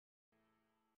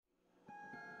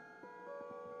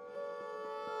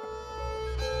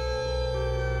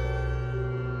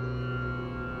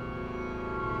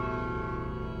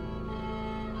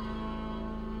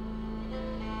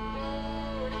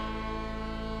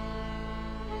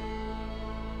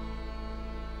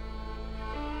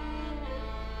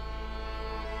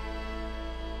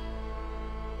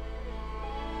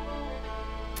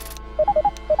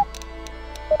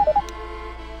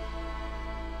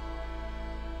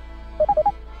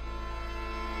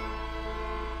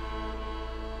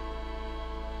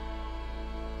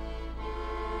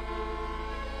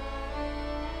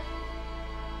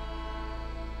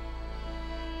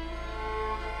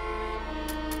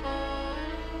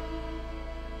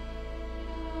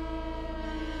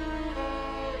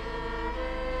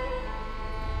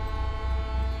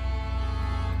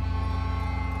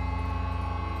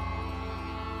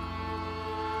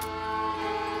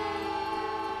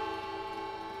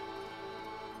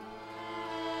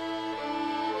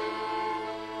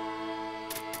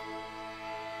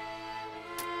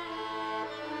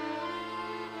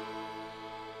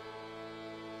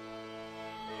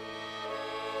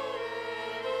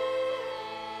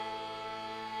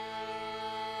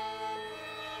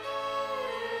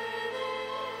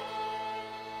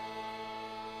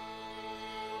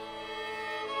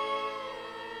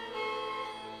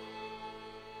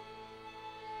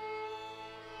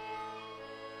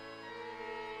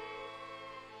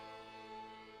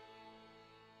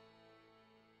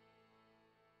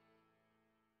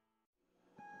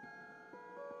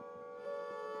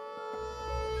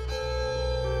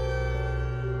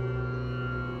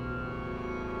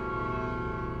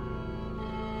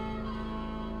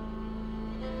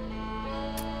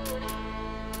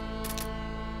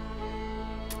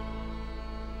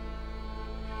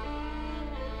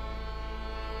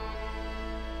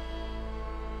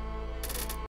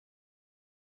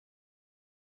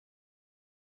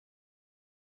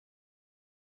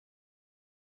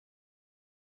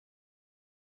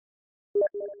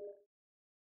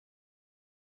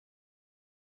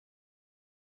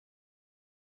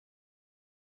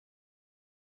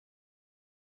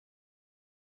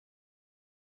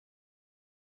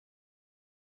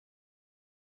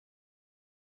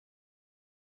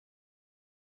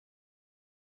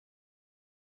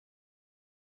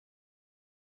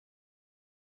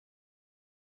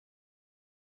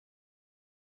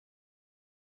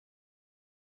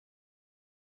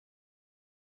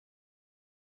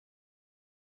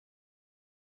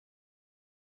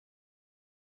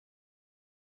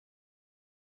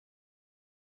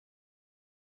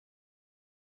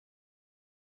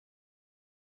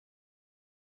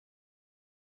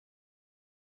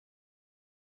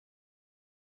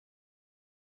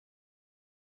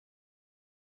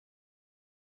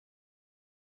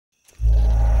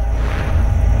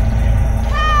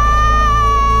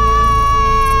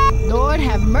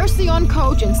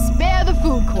Coach, and spare the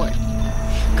food court.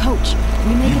 Coach,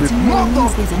 we make it to New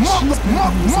Orleans, there's a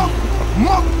cheeseburger museum.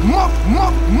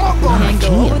 Can't go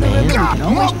over the river, we can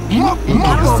always and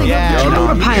get a single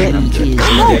pilot.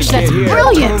 Coach, that's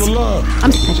brilliant! I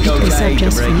just put this up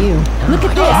just for you. Look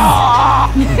at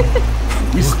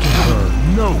this!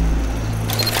 No.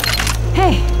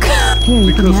 Hey, here,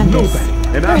 you can have this.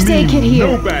 First aid kit here.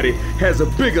 Nobody has a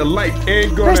bigger light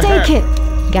ain't gonna First aid kit.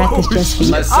 Got this just for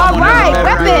you. Alright,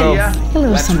 weapons! A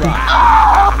little something.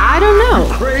 I don't know.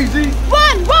 Crazy? Run!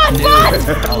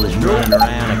 All this running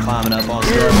around and climbing up on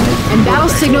stuff. And that'll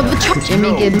signal the truck.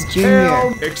 Jimmy Gibbs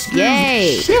Jr.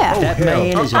 Yay! Yeah. That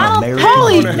man is an American.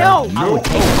 Holy no! I would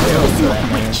take a pill for that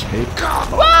man.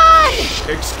 Run!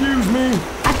 Excuse me?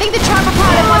 I think the chopper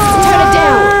pilot wants to turn it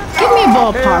down. Give me a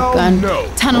ballpark gun. No.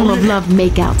 Tunnel of Love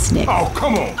makeout snick. Oh,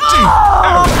 come on.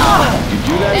 You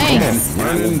do that again, Thanks.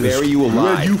 and we'll bury you alive.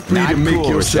 Well, you free to Not make cool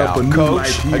yourself a new Coach,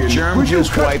 life here. a germ Will you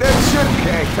just cut wiped. that shit?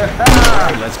 Okay.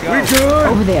 Let's go. We good?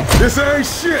 Over there. This ain't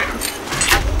shit.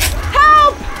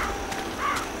 Help!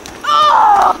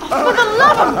 Oh! For the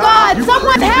love of God,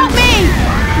 someone help me!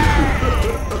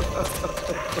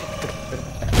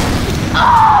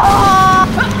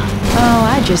 Oh,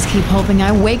 I just keep hoping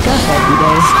I wake up every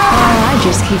day. Oh, I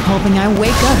just keep hoping I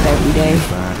wake up every day.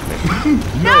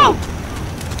 No!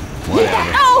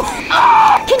 No!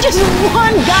 Can just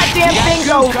one goddamn thing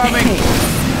go?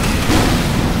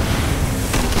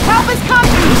 Help is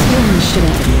coming! You're scaring the shit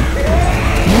out of me.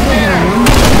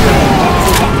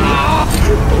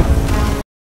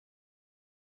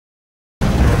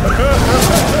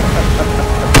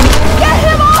 Get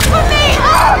him off of me!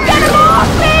 Oh, get him off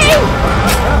me!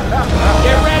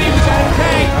 Get ready, we got a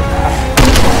tank!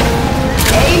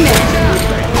 Amen.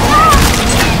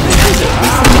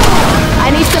 I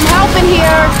need some help in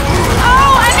here.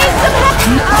 Oh, I need some help.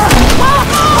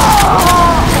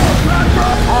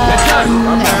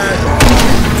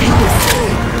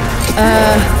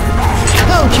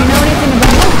 Coach, you know anything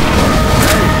about it?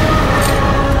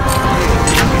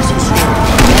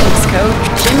 Thanks, Coach.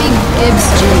 Jimmy Gibbs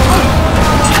Jr.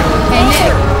 Hey,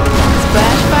 Nick.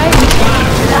 Splash fight?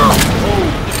 No!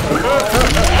 No!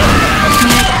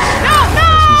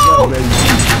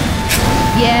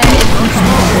 Yeah,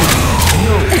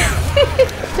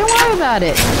 don't worry about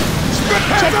it.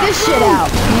 Check this shit out.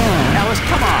 Alice,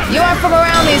 come on! You aren't from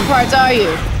around these parts, are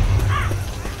you?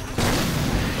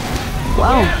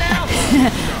 Whoa.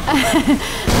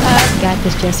 Got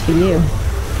this just for you.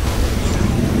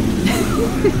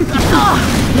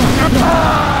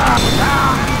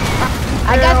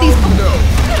 I got these pills.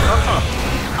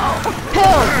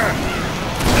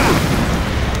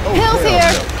 Pills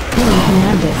here. You can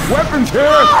have this. Weapons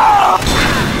here!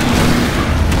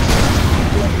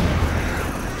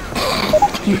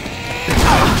 You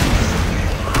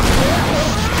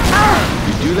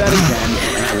do that again,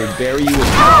 and I will bury you alive.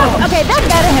 Oh, okay, that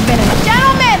better have been a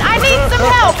gentleman. I need some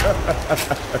help.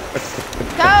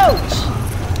 Coach.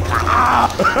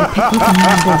 You can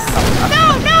have this.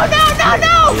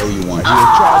 No! Here you want.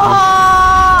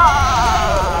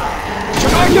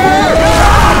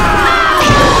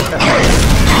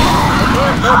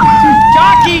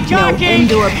 Jockey! No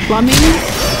indoor plumbing.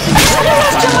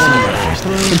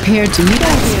 Compared to you,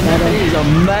 that's better. That is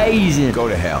amazing. Go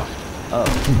to hell.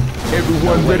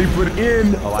 Everyone ready for the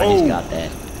end? Oh, I just got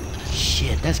that.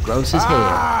 Shit, that's gross as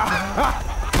hell.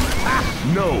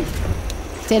 No.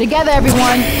 Stay together,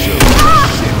 everyone.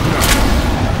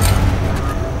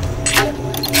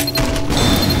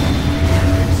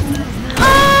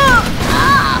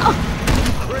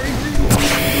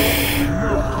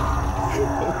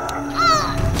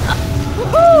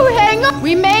 Hang on.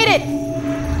 We made it.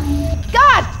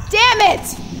 God damn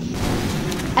it.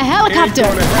 A helicopter.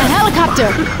 A helicopter.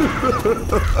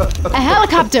 A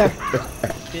helicopter.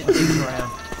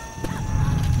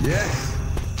 Yes.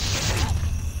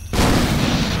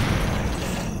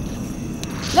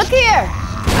 Look here.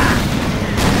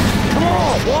 Come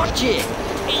on, watch it.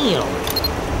 Damn.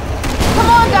 Come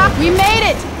on, Doc. We made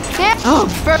it. There. Oh,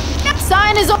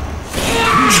 Syne is. That's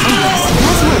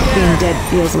what being dead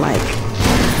feels like.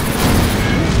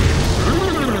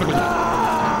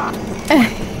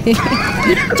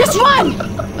 Just run!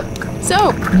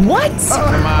 So, what?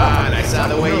 Come on, I saw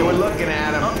the way you were looking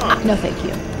at him. No, thank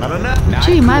you. I don't know.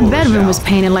 Gee, my bedroom was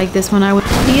painted like this when I was.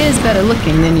 He is better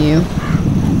looking than you.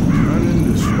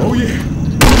 Oh, yeah.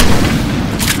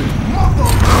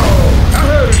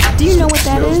 Do you know what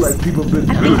that is? Like people been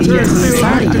I think you're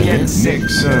sorry, man. Sick,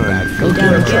 son. Go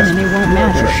down again and it won't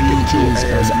matter. Get your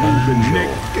ass moving, Nick.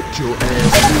 Get your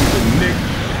ass moving, Nick.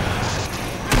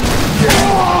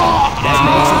 That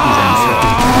makes it easy.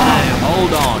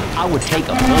 Hold on. I would take a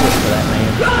bullet for that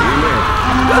man.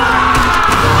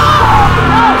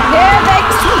 Here they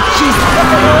sweet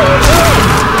Jesus.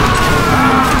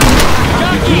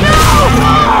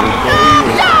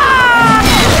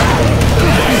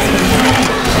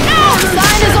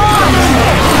 Syne is on!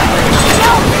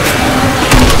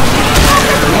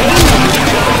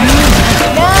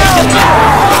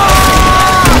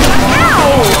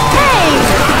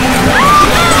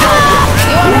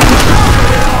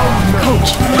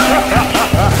 Coach.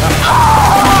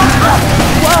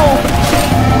 Whoa!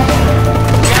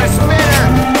 Got a spinner!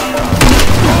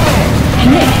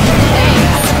 Nick,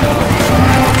 thanks.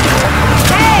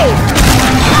 Hey!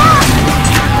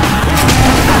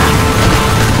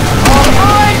 All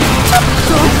aboard!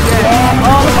 Yeah,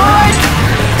 all aboard!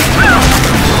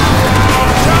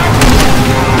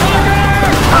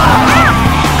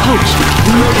 Coach,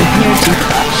 compared to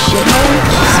shitload,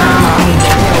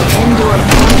 indoor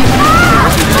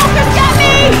focus got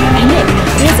me! Hey Nick,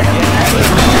 there's a...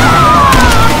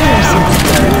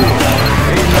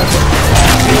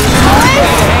 Boys,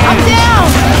 I'm down!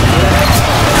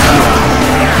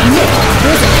 Hey Nick,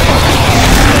 there's a...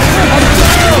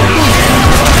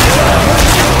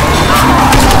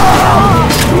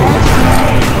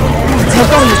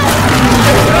 Take on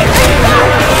this.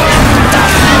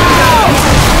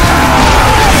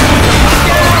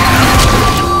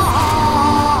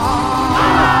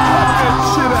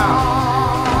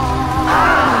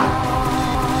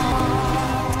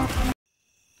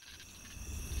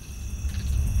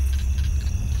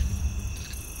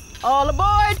 All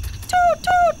aboard! Toot,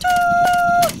 toot,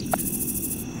 toot!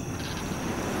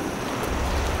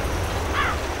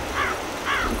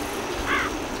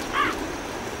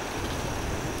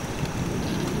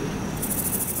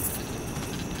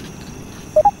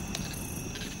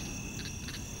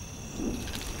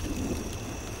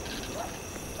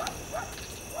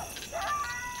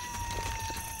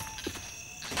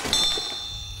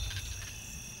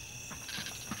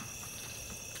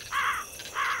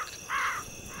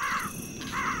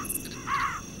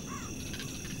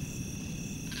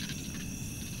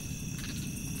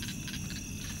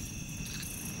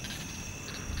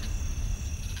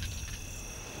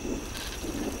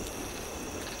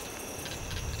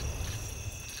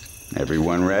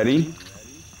 Everyone ready?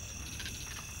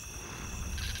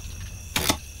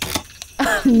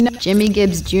 No. Jimmy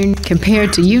Gibbs Jr.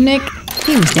 Compared to you, Nick,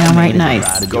 he was downright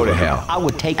nice. Go to hell. I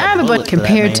would take a But bullet for that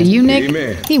compared to man. you, Nick,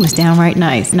 Amen. he was downright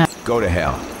nice. Now, Go to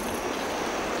hell.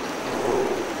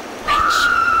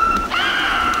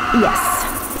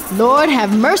 yes. Lord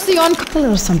have mercy on a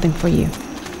little something for you.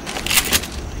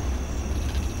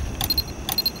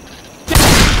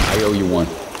 I owe you one.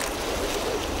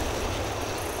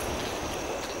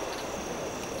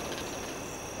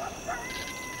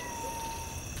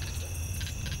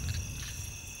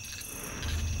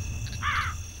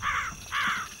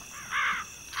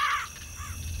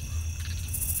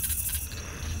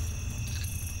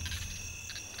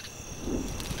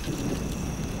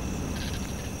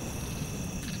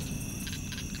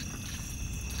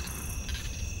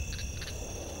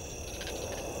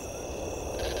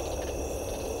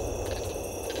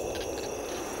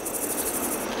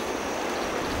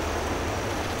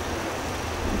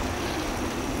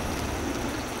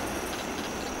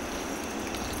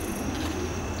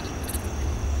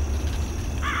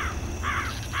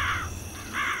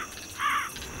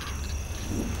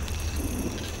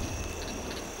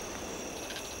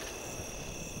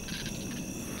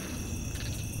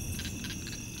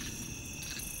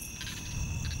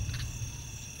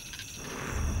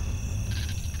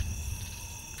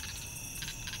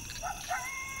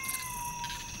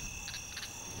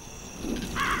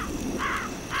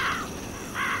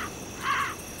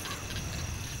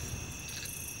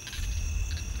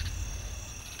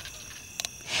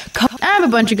 I have a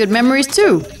bunch of good memories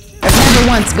too. I remember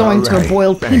once going to a Alright,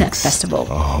 boiled peanut thanks. festival.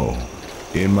 Oh,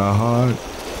 in my heart,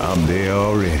 I'm there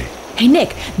already. Hey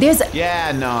Nick, there's a...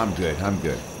 Yeah, no, I'm good. I'm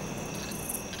good.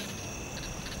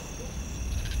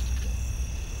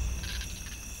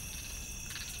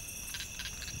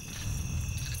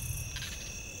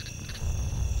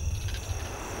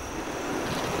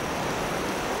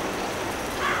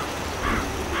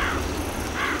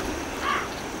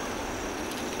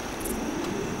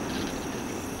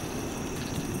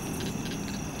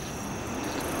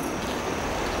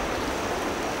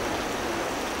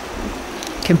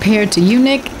 Compared to you,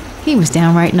 Nick, he was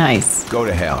downright nice. Go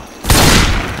to hell.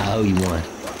 I owe you one.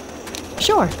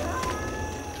 Sure.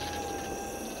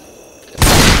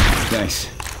 Thanks.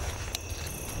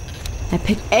 I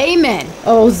picked... Amen.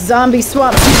 Oh, zombie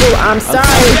swamp people, I'm sorry.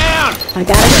 Down! I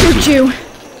gotta shoot you.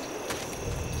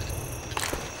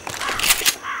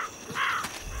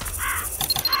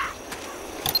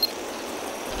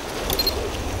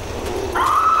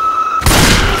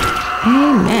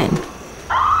 Amen.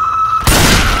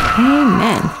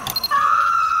 Amen.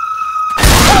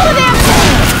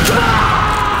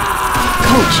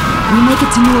 Coach, when you make it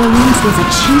to New Orleans, there's a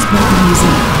cheeseburger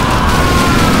museum.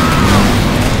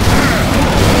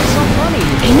 So funny.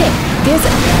 Hey Nick, there's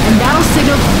and that'll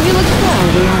signal we look well.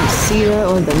 We aren't SEAL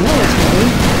or the military.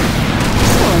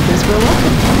 So I guess we're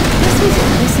welcome. Let's visit.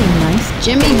 They seem nice.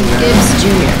 Jimmy Gibbs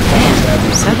Jr. Man,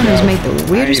 Southerners make the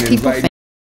weirdest people famous.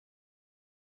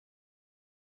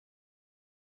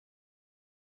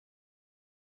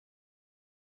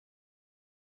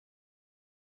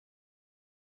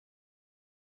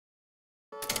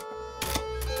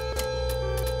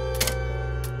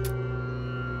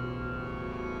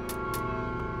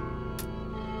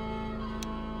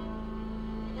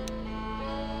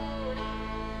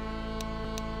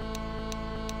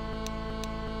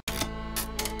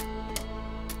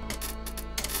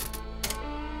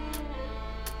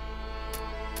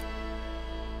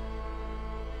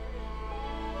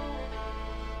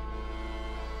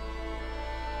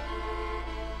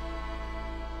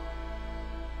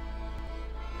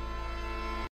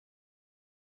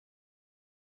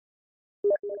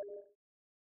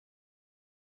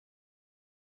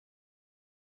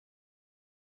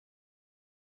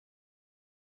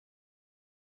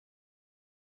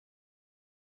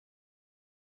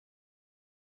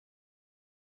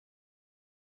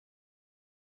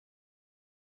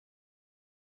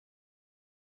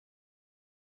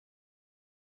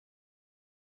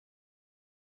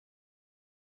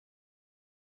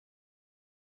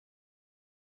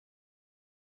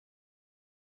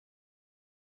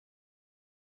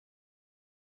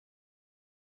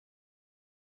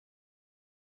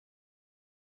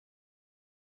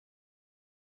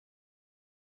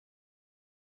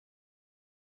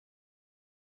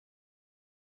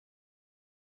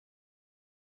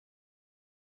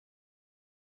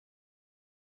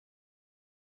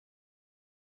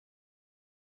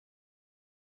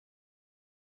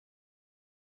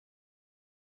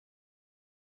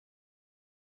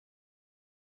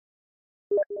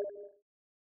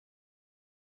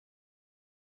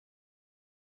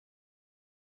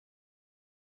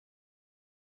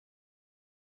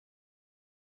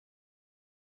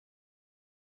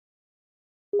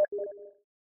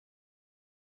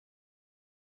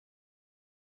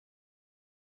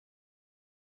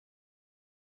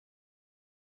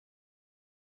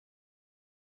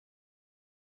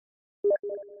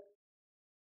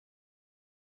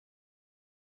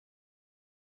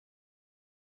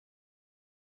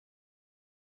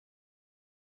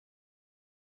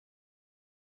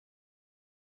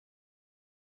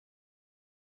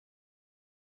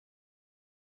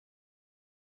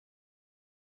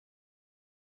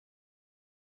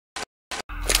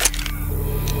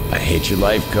 I hate your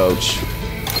life, coach. Here,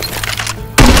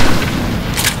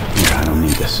 I don't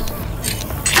need this.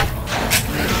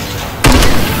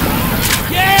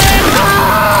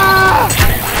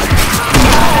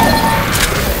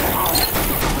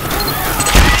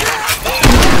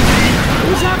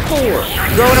 Who's that for?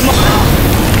 Throwing him up.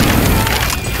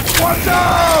 Watch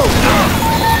out!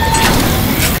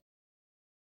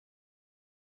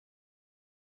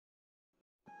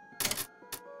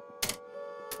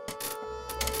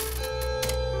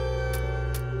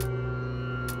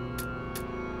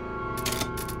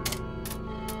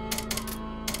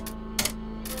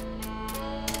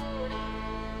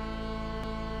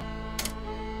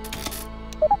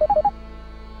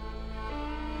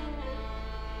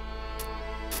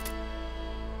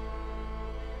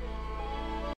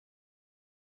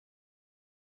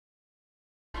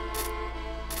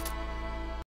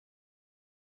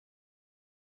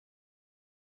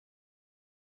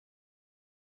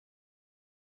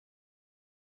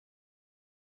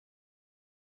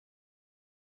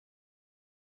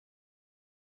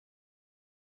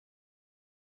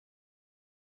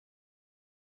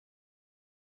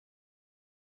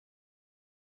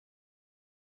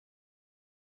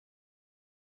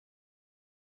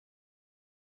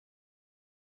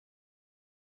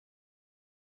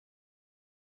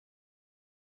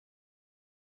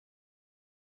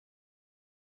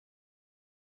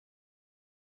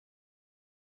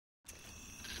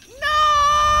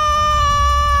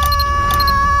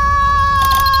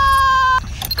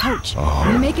 Coach,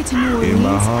 when you make it to New Orleans, in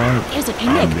my heart, there's a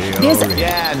Nick, there's a...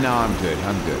 Yeah, no, I'm good.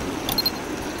 I'm good.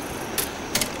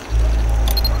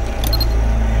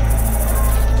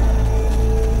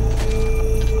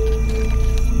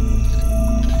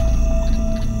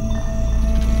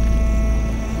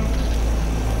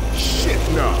 Shit,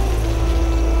 no.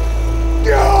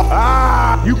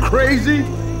 Ah! You crazy?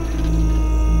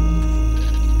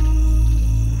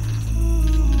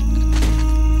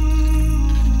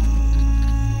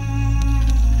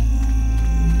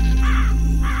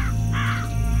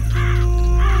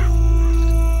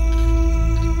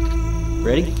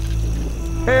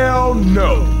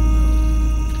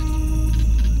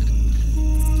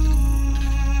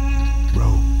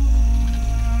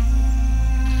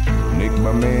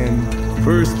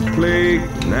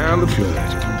 the good.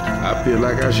 I feel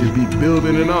like I should be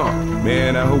building an ark.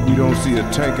 Man, I hope we don't see a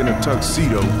tank in a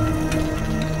tuxedo.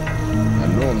 I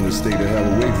normally stay the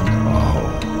hell away from.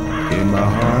 Oh, in my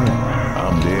heart,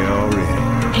 I'm there already.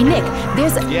 Hey, Nick,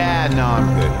 there's a... Yeah, no, I'm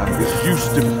good. This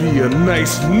used to be a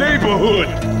nice neighborhood.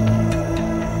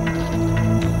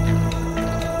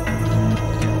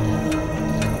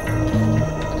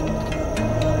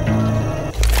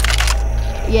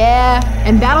 Yeah,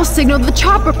 and that'll signal the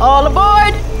chopper. All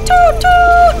aboard! Toot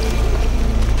toot!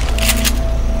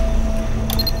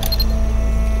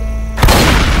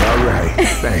 All right,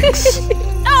 thanks.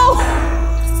 No!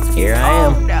 Here I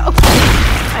am. No.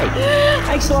 Hey,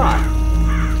 thanks a lot.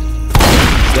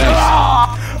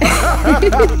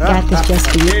 Got this just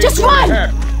for you. Just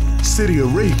run! City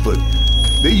of Wraith, but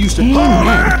they used to. Hey,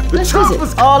 man. The Let's choppers.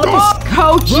 visit. All aboard!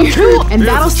 Coach, you! And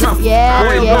that'll signal. Yeah.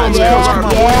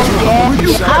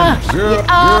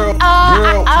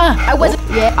 I wasn't.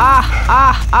 Yeah.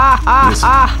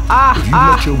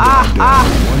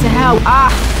 To hell.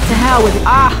 To hell with it.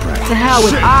 To hell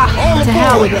with it. To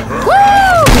hell with it. Woo!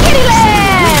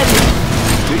 Kittyland!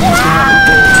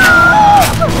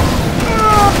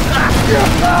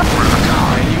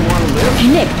 Hey,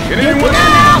 Nick.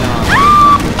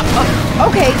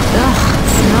 Okay. Ugh,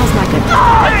 smells like a...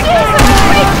 Oh, Jesus!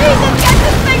 Sweet Jesus! Get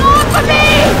this thing off of me!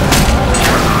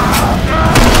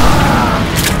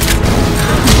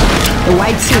 The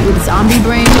white suit with zombie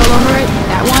brains all over it?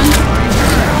 That one?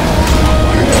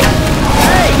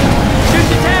 Hey! Shoot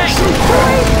the tank!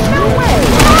 No way!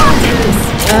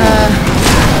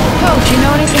 Coach, you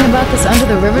know anything about this Under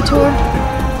the River tour?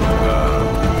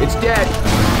 It's dead.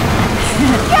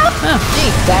 Oh,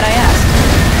 gee, glad I asked.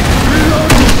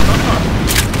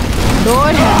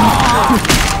 Lord have...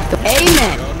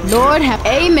 Amen. Lord have...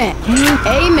 Amen.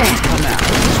 Amen.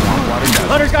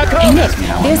 Hunter's got coke! Hey, Nick,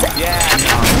 there's a...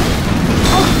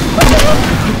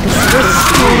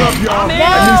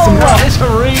 This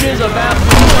arena's about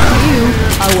You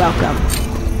are welcome.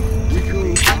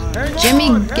 Jimmy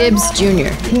Gibbs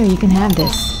Jr. Here, you can have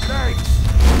this.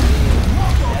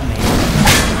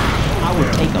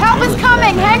 Help is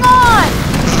coming! Hang on!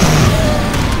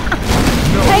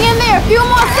 Hang in there! A few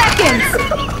more seconds!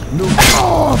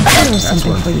 Oh, there's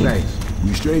something for you. Thanks.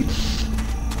 You straight?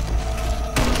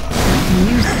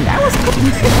 That was cool.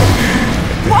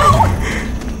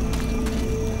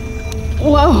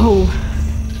 Whoa!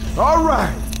 Whoa! All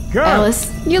right. Come. Ellis,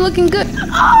 you're looking good.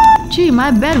 Oh, gee,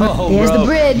 my bed. There's the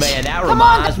bridge. Man, that Come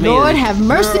on, reminds me Lord of- have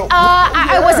mercy.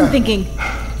 I wasn't thinking.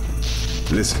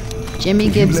 Listen. Jimmy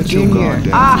If you Gibbs let your Jr. guard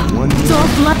down for one So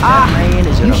man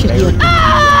is you should be.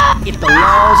 If the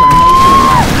laws of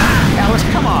nature... Alice,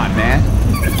 come on, man.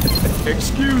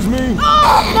 Excuse me.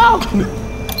 No!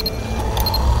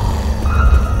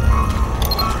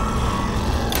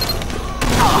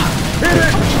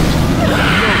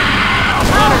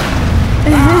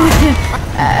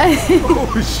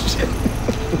 Oh shit.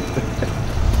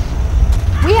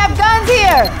 We have guns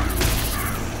here.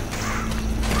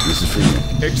 This is for you.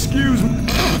 Excuse me.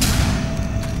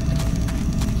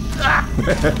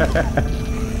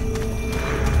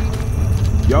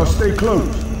 Y'all stay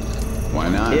close. Why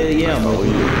not? Yeah, I'm with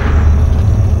you.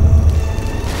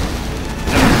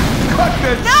 Cut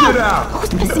that shit out.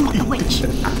 Who's messing with the witch?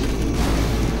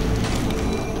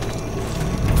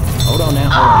 Hold on now,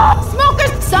 hold on.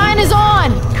 Smoker's sign is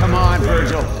on. Come on,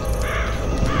 Virgil.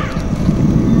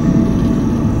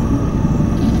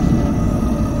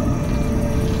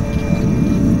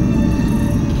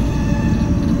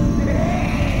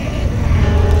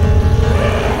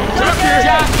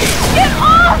 Get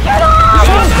off! Get off!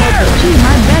 Gee,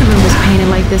 my bedroom was painted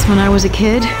like this when I was a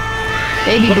kid.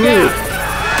 Baby blue. I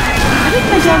think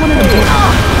my dad wanted to do. Oh,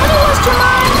 have you lost your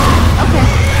mind? Okay.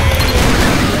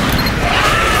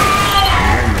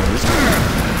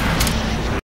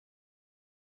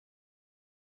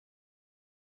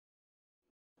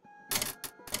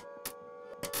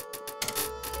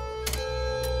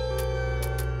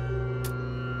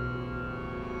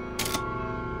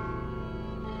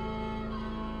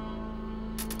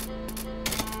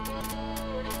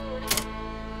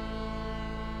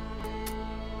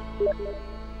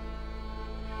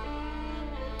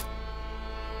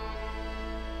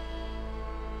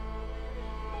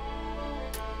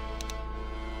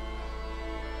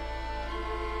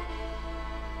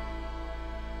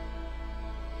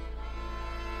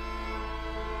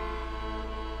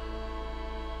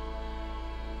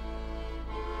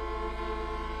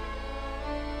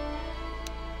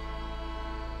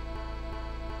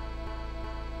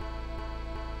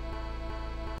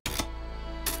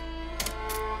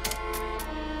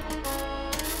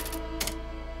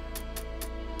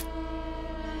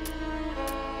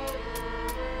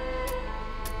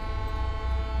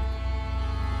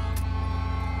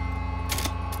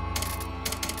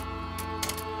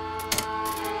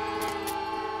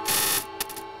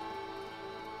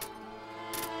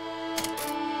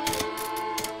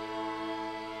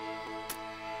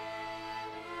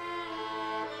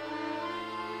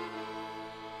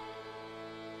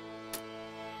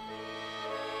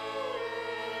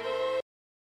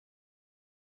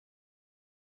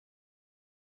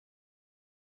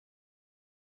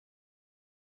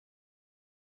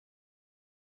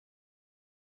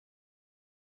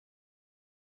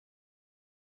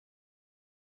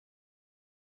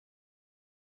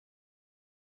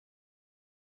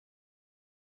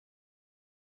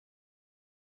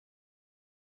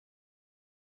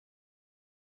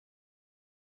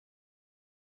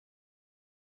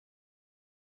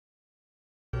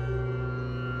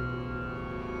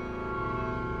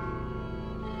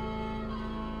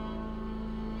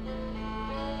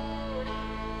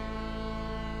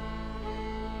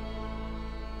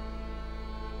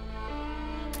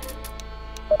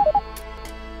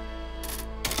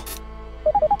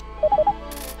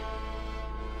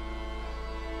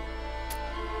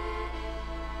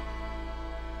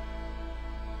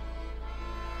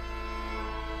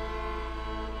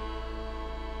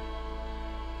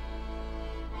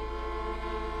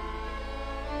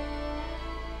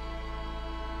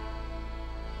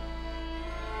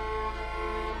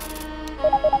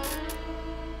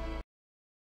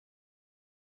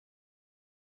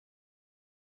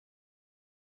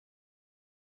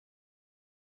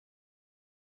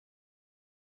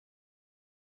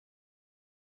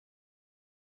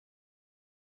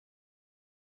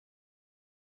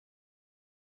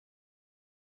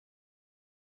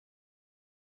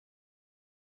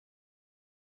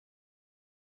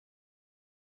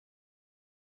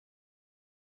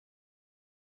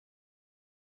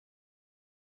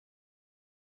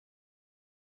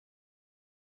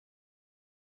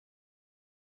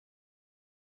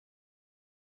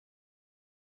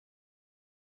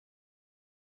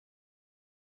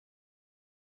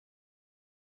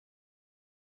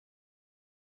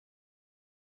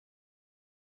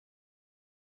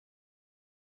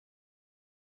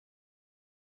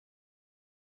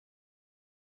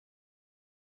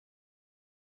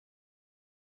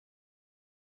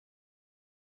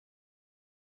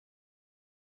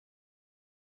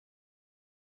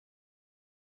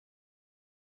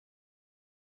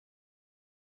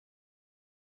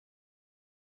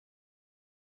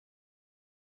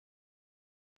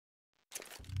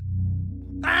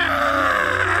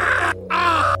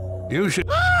 You should.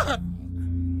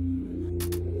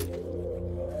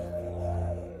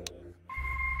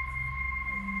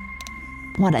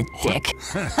 What a dick.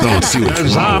 Don't see what's wrong.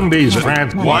 Zombies,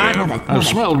 Fran. What? I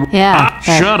smelled. Yeah.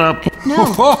 Shut up.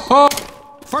 No,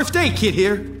 First aid kit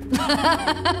here.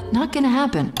 not gonna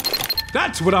happen.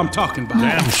 That's what I'm talking about.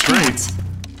 Damn straight.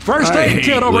 First aid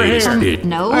kit over here.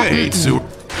 No. I hate sewer.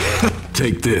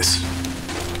 Take this.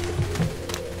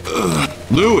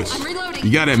 Lewis,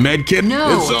 you got a med kit?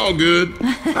 No. It's all good.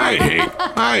 I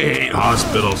hate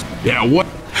hospitals. Yeah, what?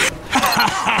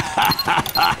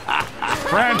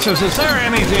 Francis, is there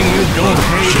anything you don't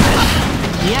hate?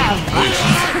 Yeah.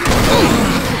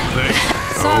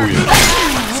 Oh, yeah.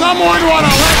 Someone want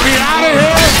to let me out of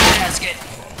here?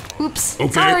 Oops.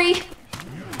 Okay. Sorry.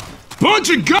 Bunch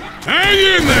of guns. Hang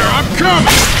in there. I'm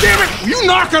coming. Damn it. You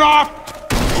knock it off.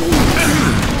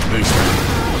 Thanks, man.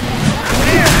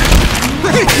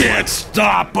 They can't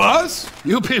stop us.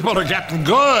 You people are getting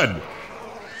good.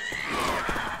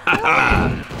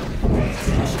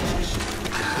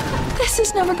 This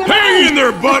is never gonna Hang in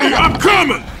there, buddy. I'm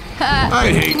coming. I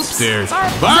hate stairs.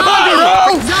 Bye-bye,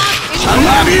 Ro. I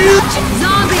love you.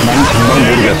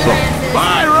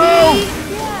 Bye, Ro.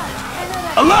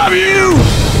 I love you.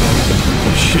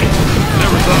 Shit.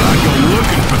 Never thought I'd go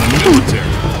looking for the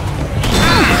military.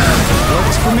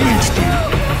 Works for me, Steve.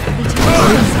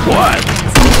 What?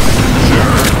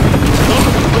 Sure.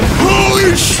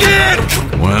 Holy shit!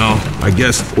 Well, I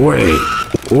guess. Wait.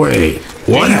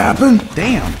 What happened?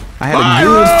 Damn. I had a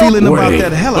good feeling about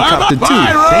that helicopter, too.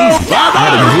 Damn. I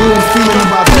had a good feeling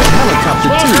about that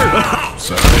helicopter, too.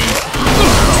 Sorry.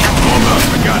 Hold up,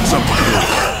 I got something here.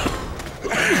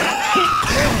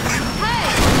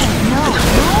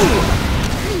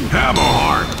 Have a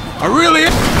heart. I really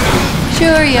am.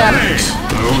 Sure you are.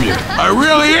 Oh, yeah. I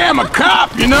really am a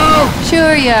cop, you know?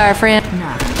 Sure you are, friend.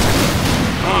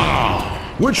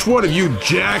 Which one of you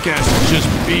jackasses just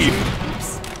beat?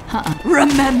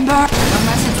 Remember?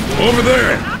 Over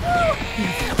there.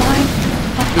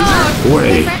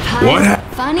 Wait, what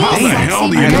happened? Funny, How the hell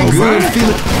do you I had know a good that?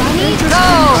 feeling.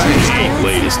 Go!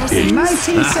 Latest In idiot.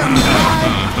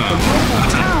 1975, the local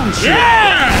township.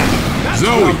 Yeah!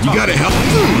 Zoe, you gotta help.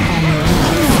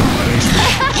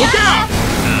 Look out!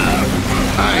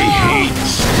 I hate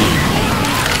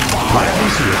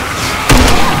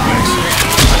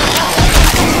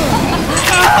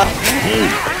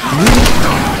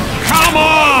Come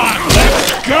on!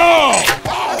 Let's go!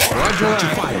 Roger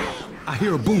fire. I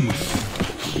hear a boomer.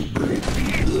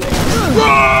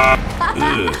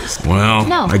 Well,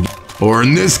 No. or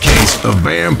in this case, a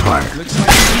vampire.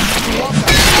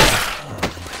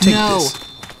 No.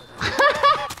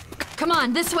 Come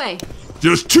on, this way.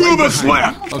 Just two of us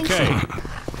left. Okay.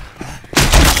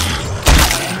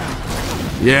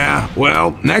 Yeah,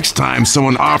 well, next time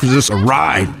someone offers us a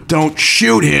ride, don't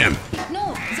shoot him.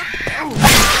 No.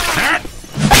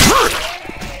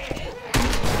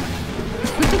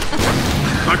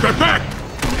 Back.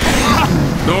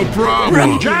 No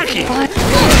problem. Jackie.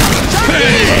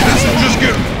 Hey, this is just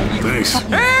good. Thanks.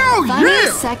 Hell Funny,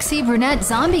 sexy brunette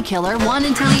zombie killer won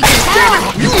until he gets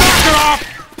out. You knock it off.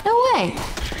 No way.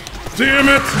 Damn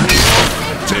it.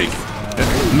 Take it.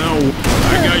 No,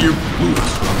 I got your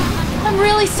boots. I'm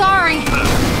really sorry.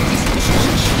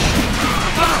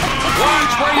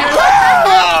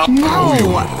 No.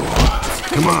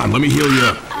 Come on, let me heal you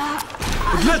up.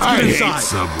 Let's I get hate inside.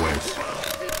 subways.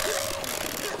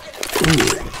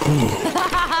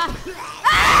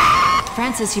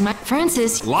 Francis, you might.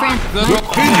 Francis. Let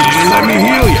me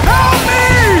heal you.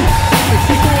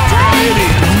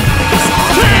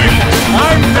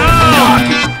 I'm not.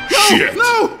 Shit.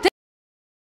 No.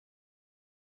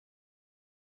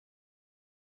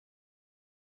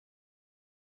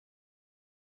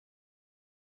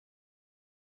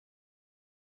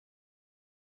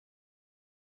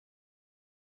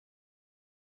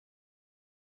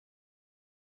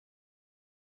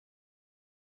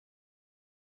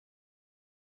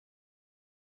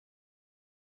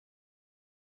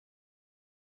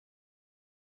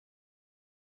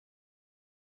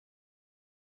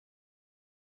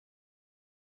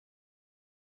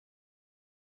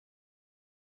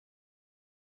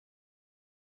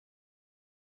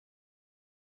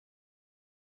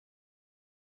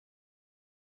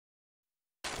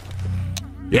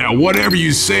 Yeah, whatever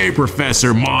you say,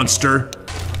 Professor Monster.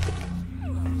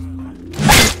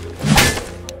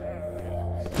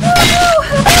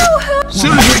 As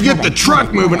soon as we get the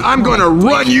truck moving, I'm gonna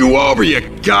run you over, you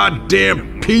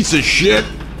goddamn piece of shit.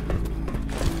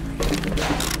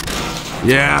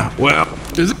 Yeah, well,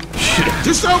 is it? Shit,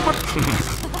 just open.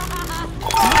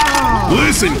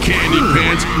 Listen, Candy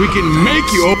Pants, we can make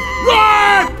you open.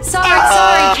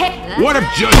 Sorry, What if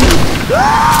just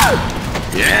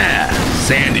Yeah,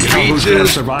 sandy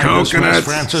beaches,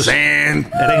 coconuts, sand,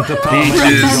 That ain't the problem.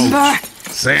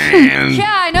 beaches, sand. Yeah,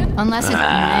 I know. Unless it's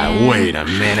Wait a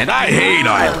minute, I hate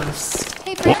islands.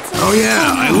 Hey, Francis. Oh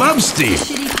yeah, I love Steve.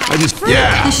 I just,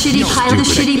 yeah. The shitty pilot, the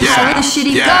shitty Yeah, pilot, the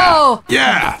shitty yeah, go.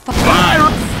 Yeah,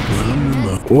 bye.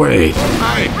 Wait,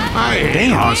 I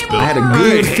hate hospital. I had a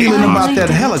good feeling about that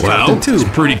helicopter too. It's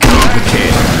pretty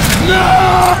complicated. No,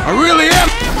 I really am.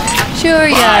 Sure,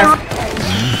 yeah.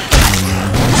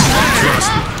 Trust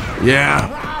me. Yeah,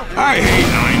 I hate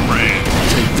Ayn Rand.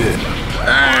 Take this.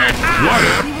 What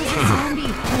if?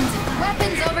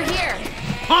 Weapons over here.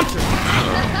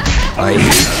 I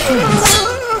hate.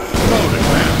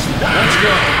 Let's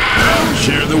go.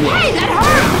 Share the wealth. Hey, that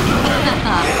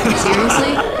hurt.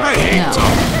 Seriously? I hate No.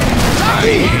 talk. I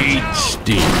hate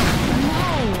steam.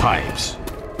 Pipes.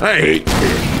 I hate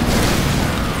fish.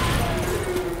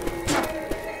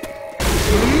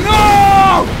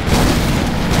 No!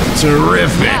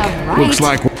 Terrific. Yeah, right. Looks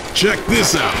like. Check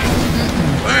this out.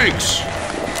 Thanks.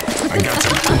 I got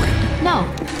some for you. No.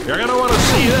 You're gonna want to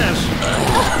see this.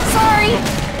 Sorry.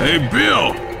 Hey,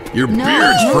 Bill. Your No.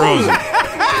 beard's frozen.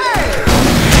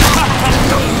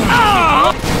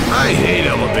 I hate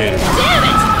elevators. Damn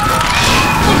it.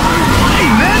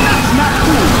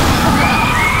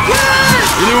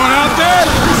 Anyone out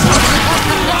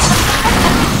there?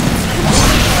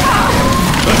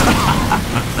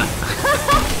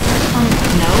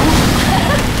 No.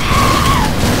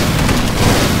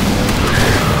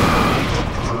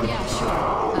 Yeah,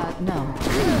 sure. No.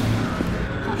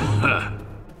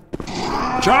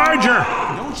 Charger!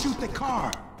 Don't shoot the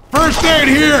car. First aid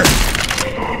here!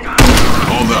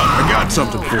 Hold up, I got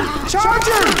something for you.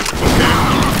 Charger! Okay.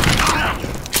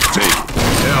 Take it.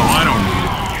 Hell, I don't need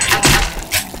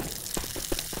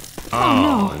it.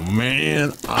 Oh,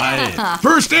 man.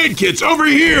 First aid kits over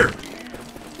here!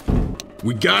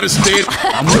 We gotta stay.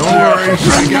 Don't worry,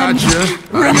 I got you.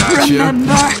 I got you.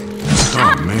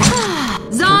 Oh, man.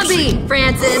 Zombie,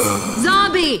 Francis!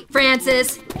 Zombie,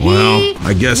 Francis! Well,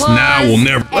 I guess now we'll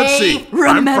never. Let's see.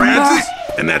 I'm Francis,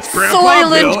 and that's Grandpa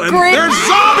Soylent Bill, and Green. there's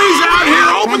zombies out here.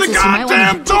 Open the Francis, you might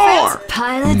goddamn wanna- door!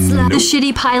 Pilots, the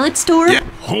shitty pilot store? Yeah,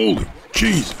 holy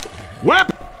jeez.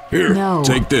 Weapon! Here, No.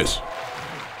 take this.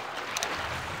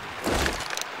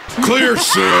 Clear,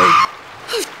 sir.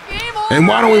 And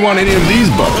why don't we want any of these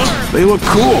buttons? They look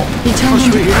cool. He turned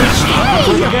into Gas.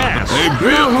 Hey,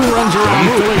 Bill. Who runs around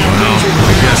filling up Well,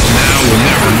 I guess now we'll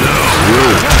never know.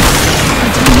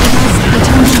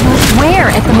 where?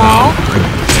 At the mall?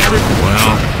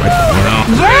 Well,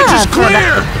 Yeah, it's just for the-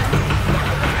 clear.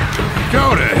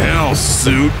 Go to hell,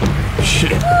 suit.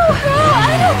 Shit. I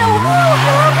don't know.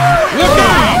 Look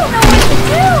out! I don't know what to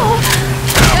do.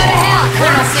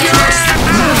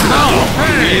 No,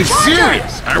 hey, it's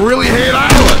serious. I really hate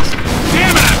islands.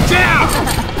 Damn it, I'm down.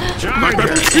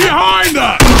 Behind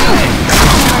us.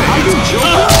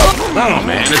 Oh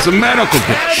man, it's a medical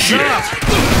thing. Shit.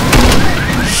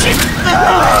 Shit.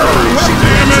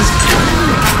 Damn it.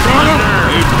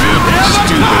 Hey, Bill,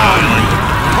 stupid island.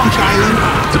 Punk island.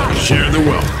 Share the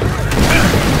wealth.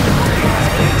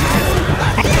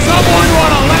 Someone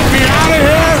wanna let me out of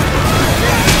here?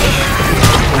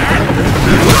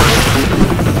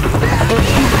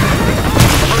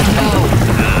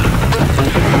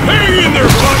 Hang in there,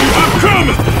 buddy! I'm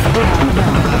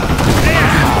coming!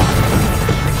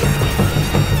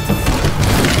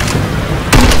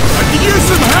 I can use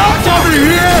some help over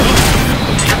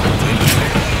here!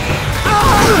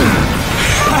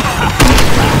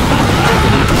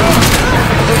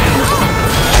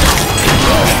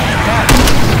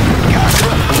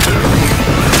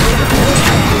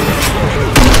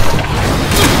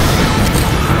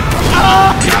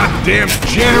 Goddamn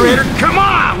generator! Come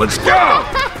on, let's go!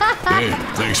 Hey,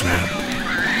 thanks, man.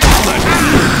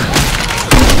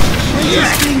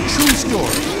 True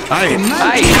story. I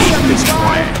hate this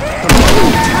plan.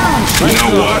 You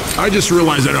know what? I just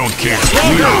realized I don't care.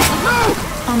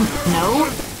 No.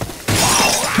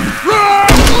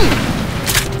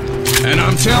 And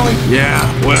I'm telling. Yeah,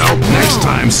 well, next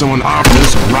time someone offers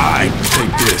us a ride,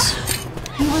 take this.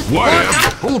 Whatever.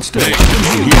 Hold still. Hey,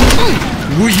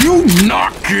 will you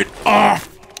knock it off?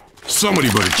 Somebody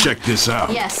better check this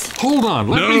out. Yes. Hold on,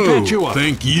 let me No, patch you up.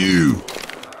 thank you.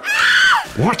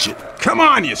 Watch it. Come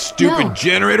on, you stupid No.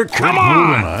 generator. Come Hold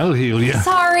on, on. I'll heal you.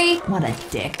 Sorry. What a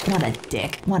dick. What a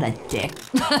dick. What a dick.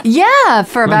 Yeah,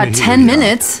 for me about hear 10 you.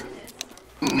 minutes.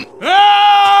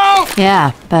 Help!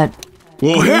 Yeah, but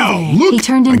Well, hell, look. he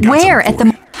turned I in got where? some At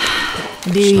for the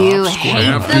you. Do you hate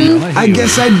Squab. them? I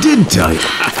guess I did tell you.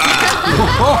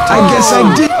 I guess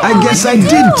I did. I guess I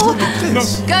did.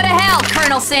 Go to hell,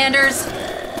 Colonel Sanders.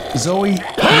 Zoe,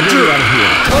 get out of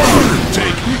here.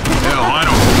 Take hell, I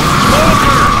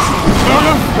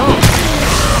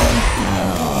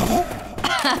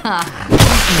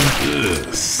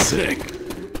don't. Sick.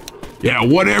 Yeah,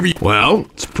 whatever. Well,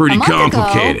 it's pretty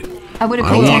complicated. I would have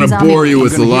I don't want to bore you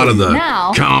with a lot of the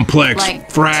complex like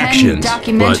fractions. 10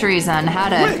 documentaries on how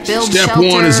to build step shelter,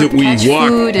 one is that we catch walk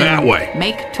food, that and way.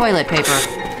 make toilet paper. It's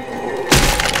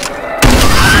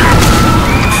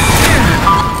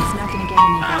not gonna get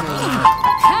any better.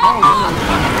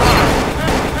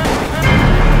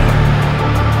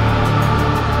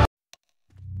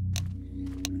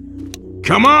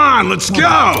 Come on, let's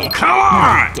go. Come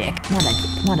on. Dick.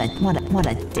 What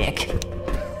a dick.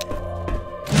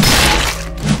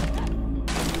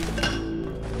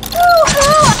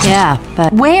 Yeah,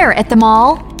 but where? At the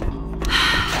mall?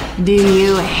 Do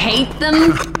you hate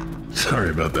them? Sorry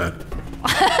about that.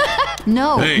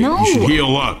 No, Hey, no. you should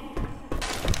heal up.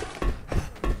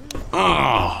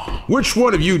 Oh, which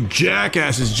one of you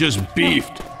jackasses just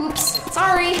beefed? Oops,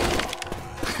 sorry.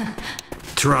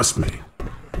 Trust me.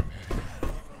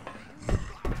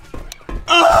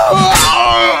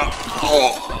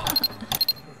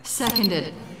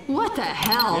 Seconded. What the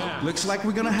hell? Looks like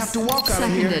we're gonna have to walk out of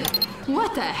here. Seconded.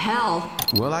 What the hell?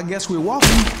 Well, I guess we're walking.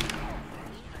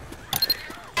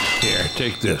 Here,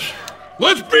 take this.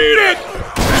 Let's beat it!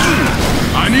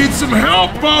 I need some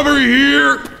help over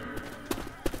here!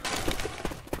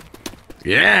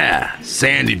 Yeah,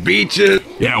 sandy beaches.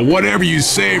 Yeah, whatever you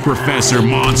say, Professor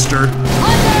Monster.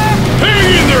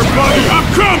 Hang in there, buddy!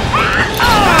 I'm coming!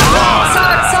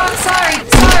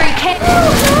 Sorry, Kate.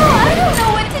 Oh, no, I don't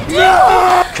know what to do.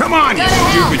 No! Come on, you Go to hell,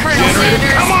 stupid Colonel generator!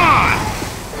 Sanders. Come on!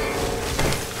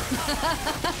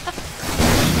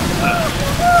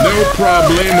 No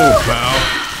problemo, pal.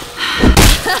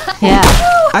 Yeah.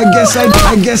 I guess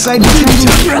I did.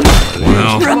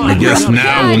 Well, I guess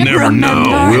now we'll never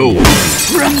know, will we?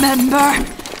 Remember,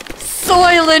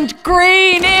 Soylent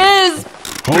Green is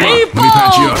Hold on, let me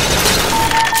patch you up.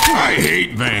 I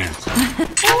hate vans.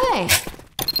 Hey.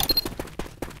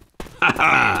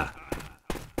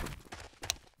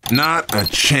 Not a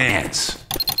chance.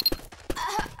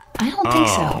 I don't think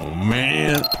so. Oh,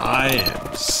 man, I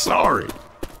am sorry.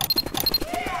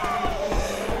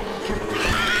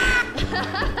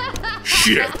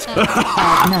 Shit.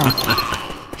 No.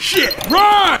 Shit,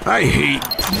 run! I hate.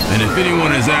 And if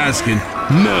anyone is asking,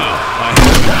 no, I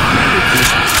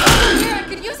Here, I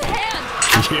could use a hand.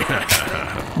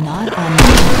 haven't. Not on.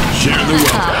 Share the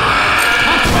wealth.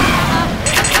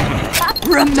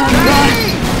 Remember,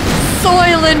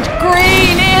 Soylent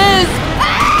Green is.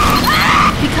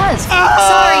 Because.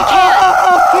 Sorry, can't.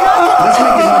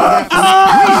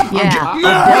 Yeah.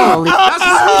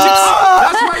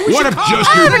 What if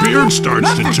just your beard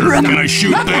starts to turn? Can I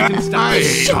shoot that? I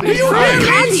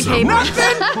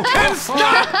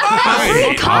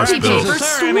hate Copy paper,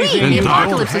 sweet. The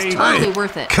apocalypse is totally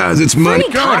worth it. Cause it's money.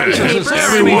 Free copy paper,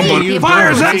 Everyone sweet. The but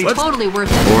fires apocalypse it. is totally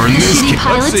worth it. Or in this City case,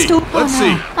 pilot store. let's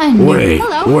see. I know. Wait,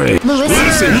 Hello. wait. Louis,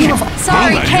 Listen, beautiful.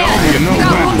 Sorry, how the can't. hell do you know Go,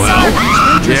 that? Well,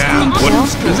 sorry. yeah. What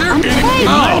is there?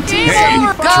 Oh, hey,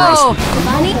 Go. trust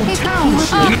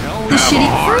me. The shitty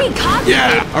free copy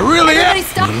Yeah, paper. I really am. Everybody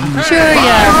stop. Sure you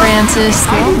are, Francis.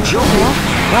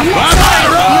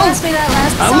 Bye-bye, Ro. You asked me that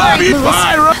last I love you.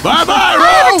 Bye, Ro. Bye-bye,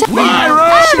 Ro. Bye,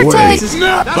 Ro. Wait.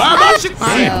 Bye-bye.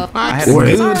 I had a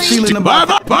good feeling about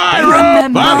Bye-bye. Bye, Ro.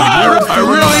 Bye-bye, Ro. I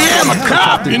really am a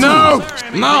cop, you know?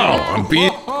 No, I'm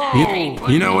being...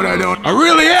 You know what I don't... I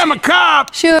really am a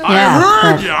cop. Sure. I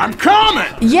heard you. I'm coming.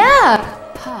 Yeah.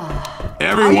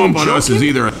 Everyone but us is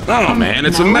either... Oh, man,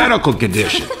 it's a medical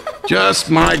condition. Just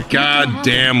my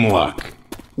goddamn luck.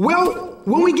 Well,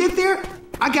 when we get there,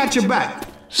 I got your back.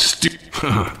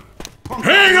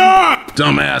 Hang on!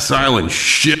 Dumbass island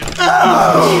shit.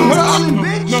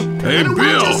 Hey,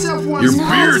 Bill, your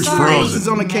beard's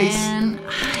frozen. On the case.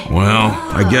 Well,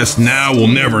 I guess now we'll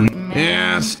never...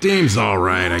 Yeah, steam's all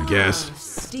right, I guess.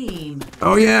 Steam.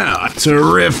 Oh, yeah,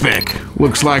 terrific.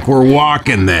 Looks like we're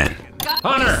walking then.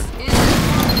 Hunter!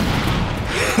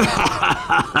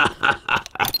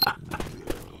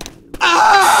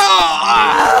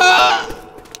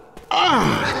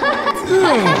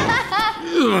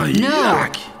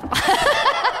 Yuck.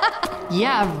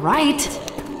 Yeah, right.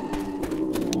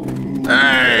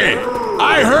 Hey,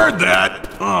 I heard that.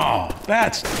 Oh,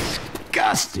 that's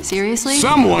disgusting. Seriously?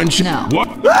 Someone should... No.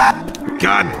 What?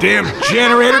 Goddamn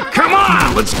generator. Come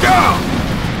on, let's go.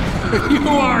 You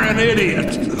are an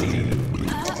idiot.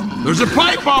 There's a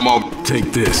pipe bomb over...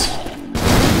 Take this.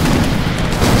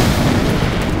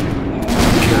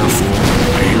 Careful.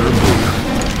 I hear a booger.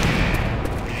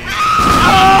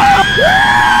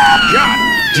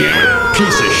 damn it,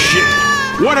 piece of shit.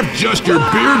 What if just your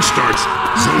beard starts?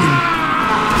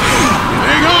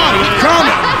 Hang on, I'm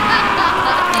coming.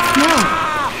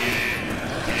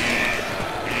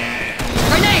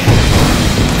 Grenade!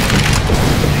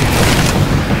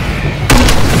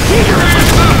 Get your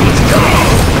ass up, let's go.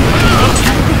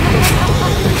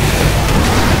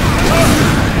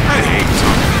 I hate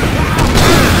something.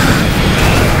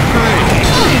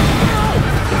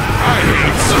 I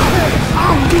hate something.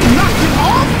 Oh, you knocked it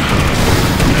off?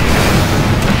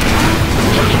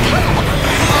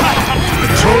 I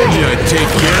told you I'd take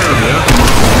care of you.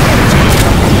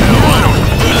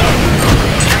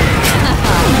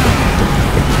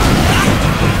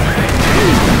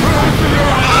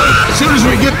 As soon as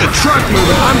we get the truck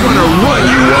moving, I'm gonna run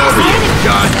you over, you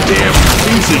goddamn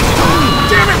piece of...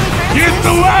 Damn it! Get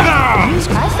the leather!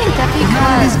 I think that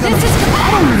because this is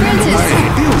Princess.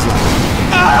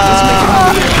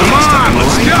 Come on,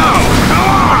 let's go! Come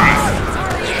on!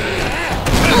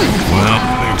 Well,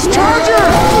 thanks. Charger!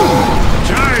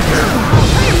 Charger!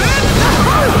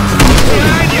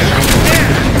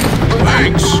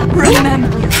 Thanks. Remember,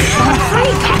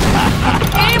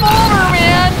 game over,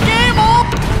 man. Game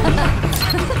over.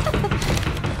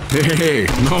 Hey,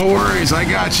 no worries, I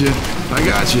got you. I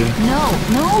got you. No.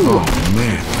 Oh,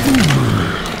 man.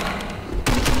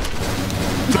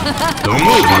 Don't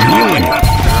move, I'm healing you.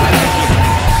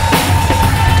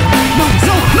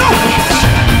 No!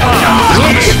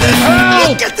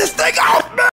 Get this thing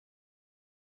off me!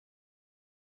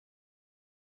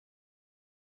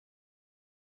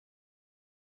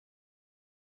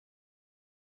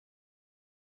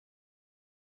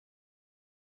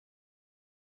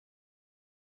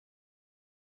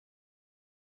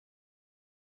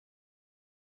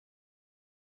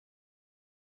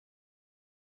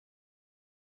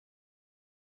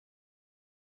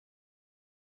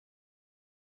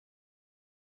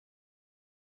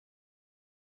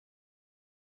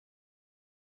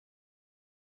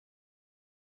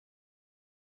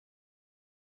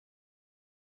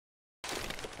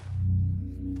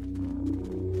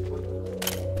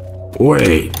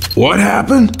 Wait, what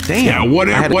happened? Damn. Yeah,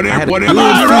 whatever. I had a good feeling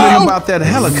Hello? about that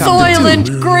helicopter Soylent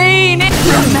too. Green.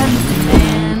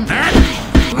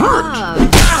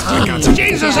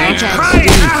 Jesus H. Christ!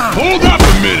 Hold up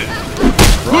a minute.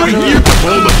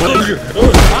 Hold up.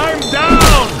 I'm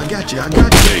down! I got you.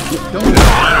 Take it. Don't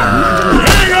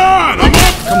Hang on! I'm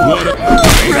up! What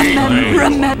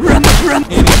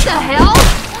the hell?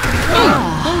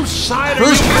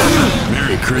 First,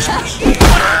 Merry Christmas.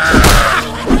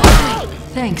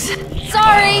 Thanks.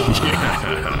 Sorry.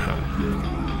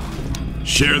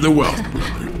 Share the wealth.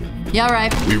 Yeah,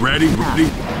 right. We ready? Ready?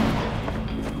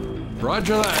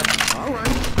 Roger that. All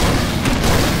right.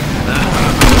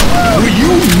 Will you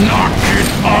knock it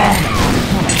off?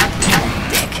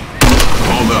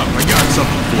 Hold up, I got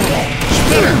something for you.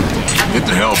 Spinner! Get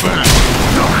the hell back.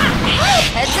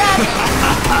 Heads up.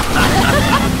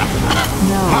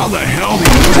 How the hell do you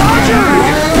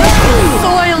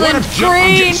Soylent I'm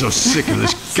Green. getting so sick of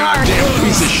this goddamn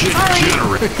piece of shit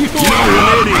generator. You know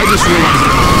what? I just realized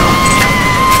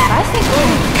I think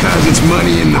because it's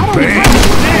money in the bank.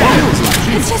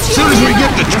 it's just As soon as we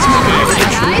get the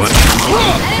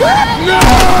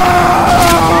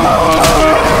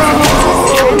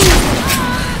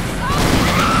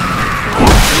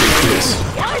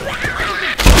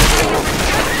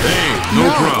no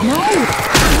problem.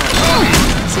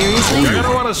 Seriously? You're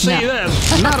gonna want to see this.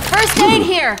 First aid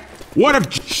here. What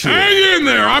if... Hang in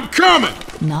there, I'm coming.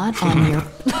 Not on your...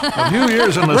 A few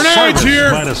years in the Grenades service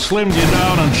here. might have slimmed you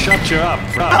down and shut you up.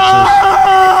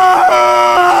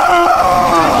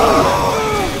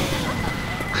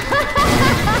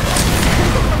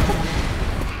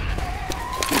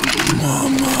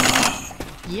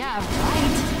 Yeah,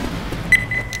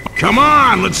 right. Come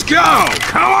on, let's go.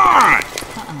 Come on.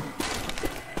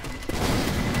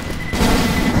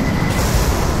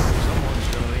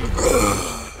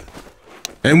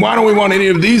 And why don't we want any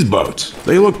of these boats?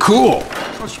 They look cool.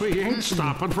 Plus, we ain't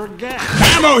stopping for gas.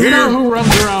 Ammo You know here. who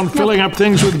runs around filling up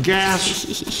things with gas?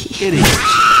 Idiots.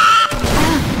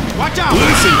 Watch out.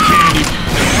 Listen, Candy.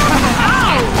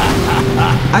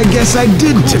 I guess I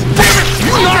did too. Damn it!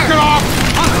 You knock it off.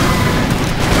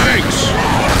 Thanks.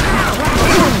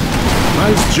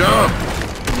 Nice job.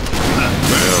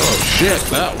 Well, shit,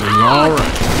 that was all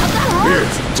right. Here,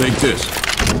 take this.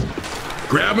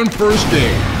 Grabbing first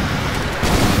aid.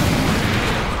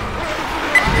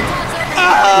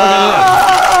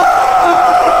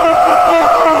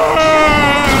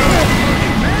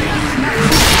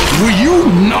 Will you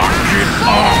knock it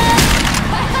off?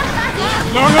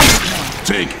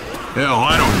 Take it. Hell,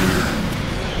 I don't care.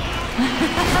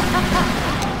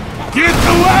 get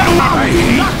the level! I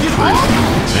hate prison.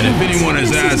 And if anyone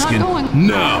is asking,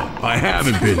 no, I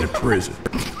haven't been to prison.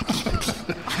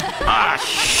 Ah,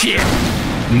 shit!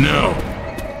 No.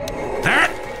 That?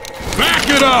 Back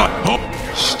it up! Oh.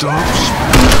 Stop.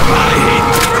 I hate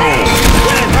the cold.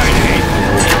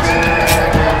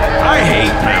 I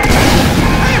hate mountains.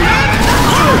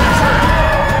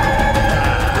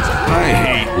 I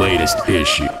hate latest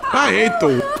issue. I hate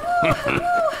the...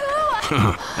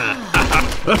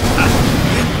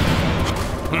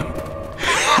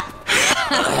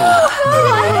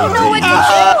 I don't know what to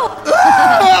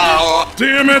do!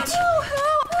 Damn it!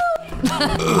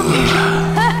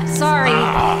 Sorry,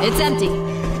 it's empty.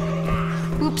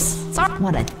 Oops. Sorry.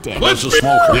 What a dick. Let's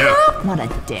smoke. Yeah. What a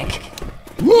dick.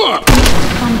 Look!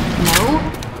 No.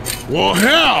 Well,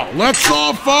 hell, let's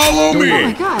all follow me! Oh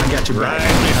my god. I got you right.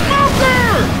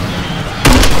 Smoker!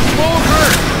 Smoker!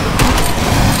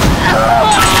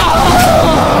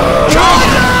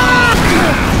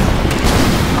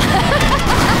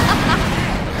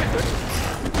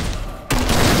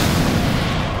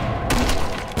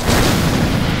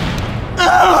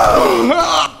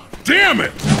 Damn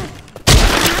it!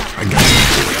 I got you.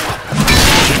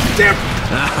 Damn.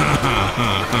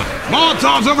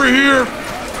 Molotov's over here!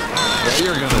 Yeah,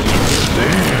 you're gonna need this.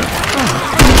 Damn.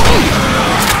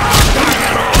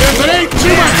 If it ain't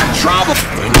too much trouble!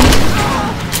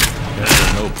 Yeah,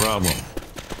 no problem.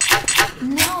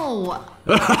 No.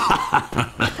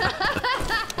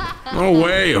 No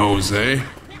way, Jose.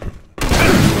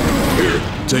 Here,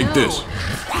 take this.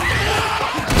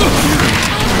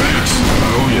 Thanks.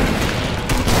 Oh, yeah.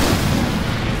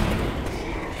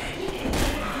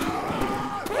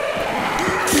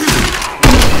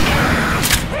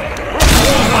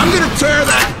 I'm gonna tear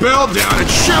that bell down and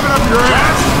shove it up your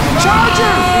ass!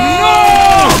 Charger! No!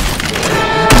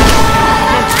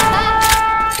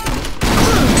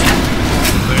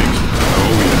 Thanks.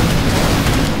 Oh, yeah.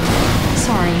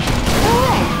 Sorry.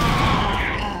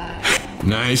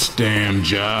 Nice damn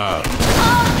job.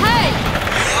 Hey!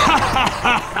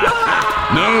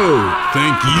 No,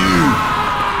 thank you.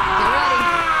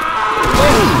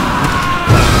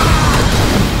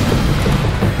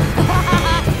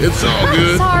 It's all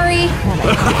good. Sorry.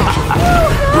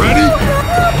 Ready?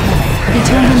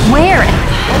 Determine where.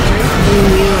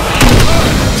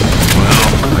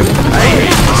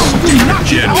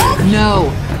 General. No.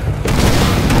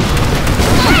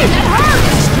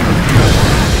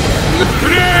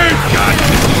 Grenade! God,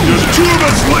 there's 2 of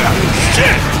us left.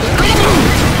 Shit!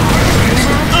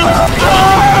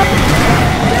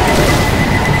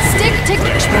 Stick to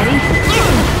ready.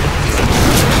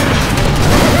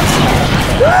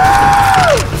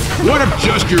 What if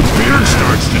just your beard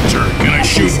starts to turn? Can I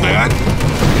shoot that?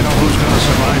 You know who's gonna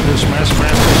survive this mess,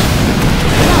 Francis?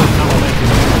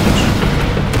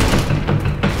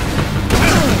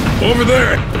 Over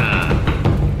there.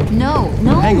 No.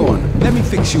 Hang on. Let me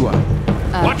fix you up.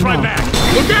 Watch my back.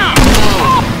 Look out!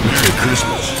 Merry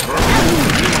Christmas.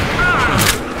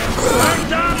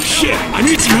 Shit, I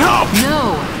need some help.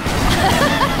 No.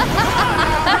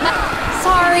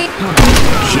 Sorry.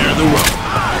 Share the wealth.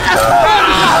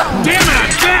 Damn it,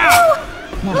 I'm down!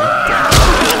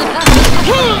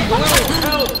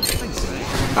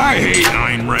 I hate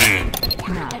Ayn Rand.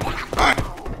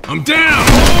 I'm down!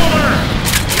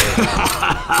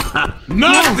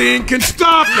 Nothing can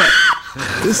stop it!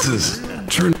 This is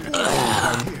turned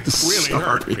really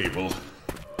hurt people.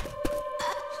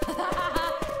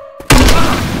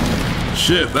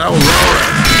 Shit, that was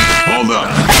alright. Hold up,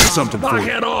 I got something for you.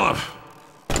 Head off.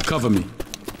 Cover me.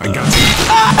 I got you.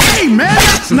 Hey, man,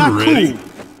 that's not Ready? cool.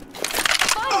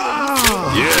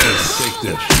 Yes, take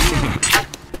this.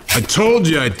 I told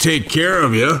you I'd take care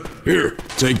of you. Here,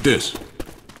 take this.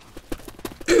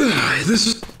 This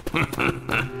is...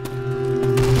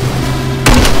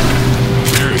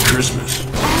 Merry Christmas.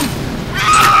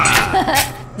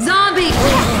 Zombie.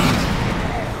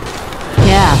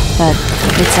 Yeah, but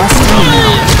it's us three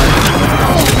now.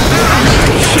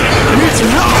 I need some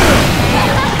help!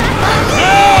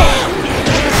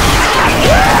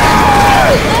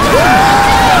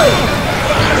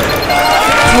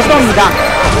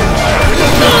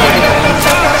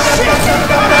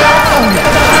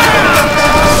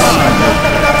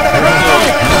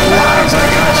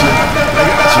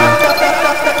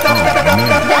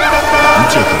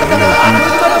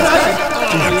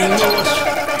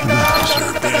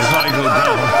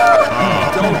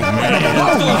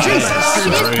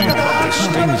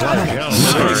 Stings like hell.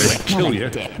 Sorry. Kill you.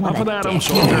 Enough of that, I'm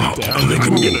sorry. I think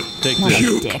I'm gonna Take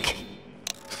this. Dick.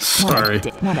 Sorry.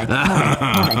 What a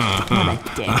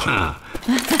dick.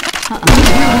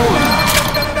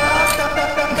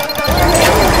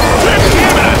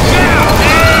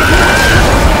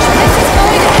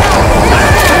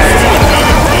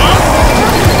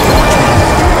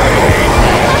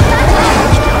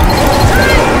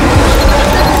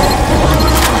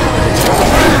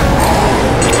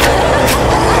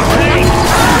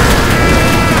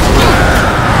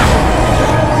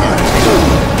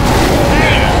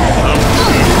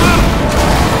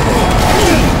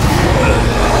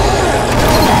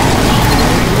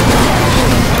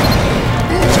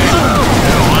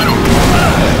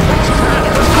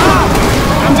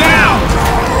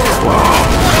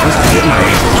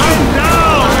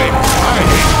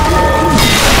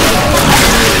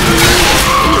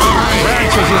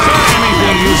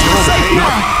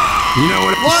 You know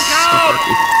what? Look out!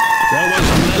 That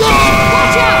wasn't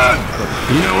Watch out!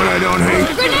 You know what I don't hate?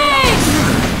 Grenades!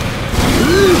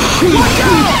 Watch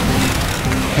out!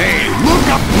 Hey, look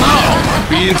up! No, I'm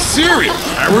being serious.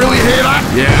 I really hate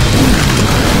it. Yeah.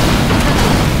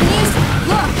 Please,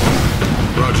 look!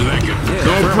 Roger that.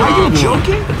 No Are problem. you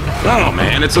joking? No,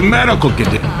 man, it's a medical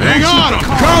condition. Hang on, I'm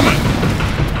coming.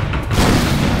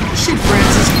 Shit,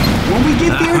 Francis. When we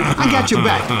get there, I got your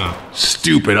back.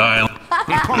 Stupid island.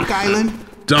 Punk Island.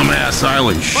 Dumbass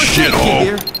island. First aid kit Shithole.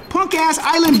 here. Punk ass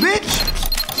island, bitch.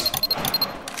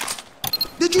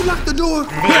 Did you lock the door?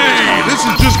 Hey, this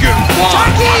is just getting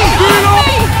fun.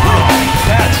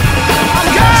 I'm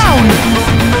down!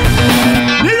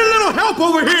 Need a little help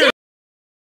over here!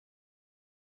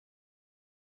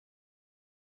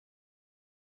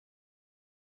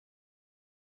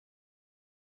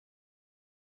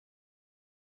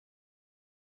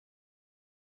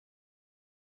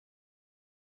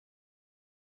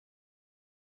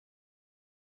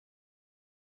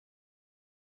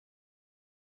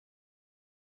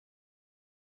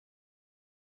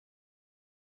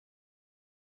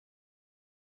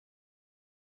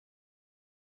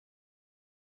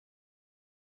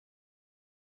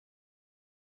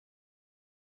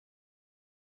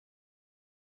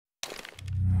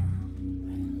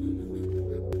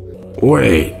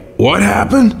 Wait, what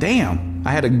happened? Damn,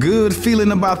 I had a good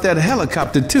feeling about that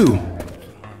helicopter too.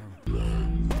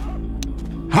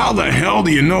 How the hell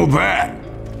do you know that?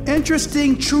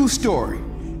 Interesting true story.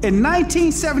 In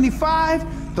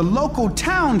 1975, the local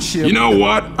township... You know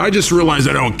what? I just realized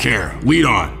I don't care. Lead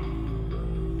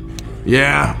on.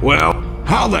 Yeah, well,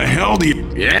 how the hell do you...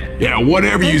 Yeah,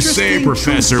 whatever you say, Interesting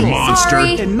Professor true story. Monster.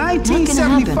 Sorry. In What can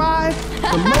 1975,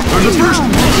 the local There's a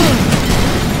township...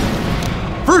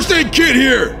 First aid kit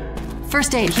here!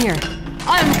 First aid here.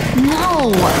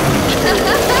 No.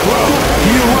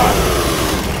 Heal up!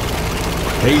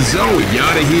 Hey Zoe, you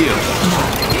oughta heal.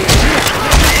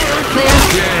 Clear.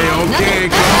 Okay,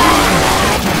 come on.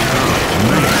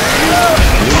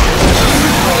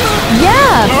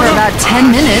 Yeah, for about 10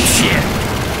 minutes.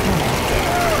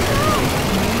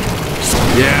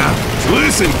 Yeah,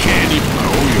 listen, Candy.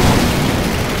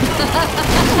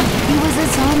 He was a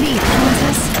zombie,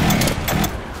 Francis.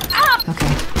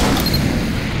 Okay.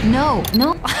 No.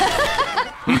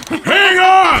 Hang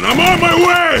on! I'm on my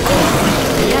way!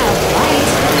 Yeah, right.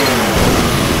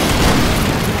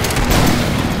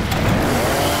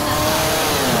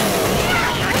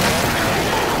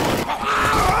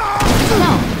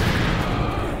 No.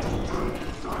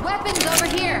 Weapons over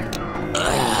here.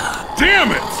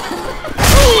 Damn it!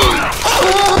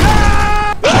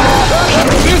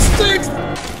 This thing's...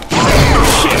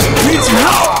 Shit, needs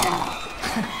help!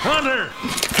 Hunter!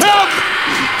 Help!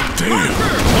 Damn.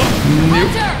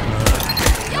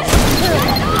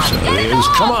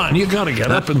 Come on, you gotta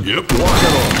get up and Yep. walk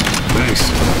it over. Thanks.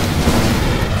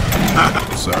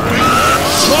 Sorry.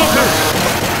 Smoker!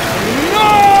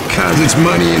 Cause it's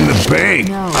money in the bank.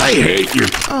 No. I hate your...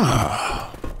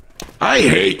 I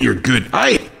hate your good...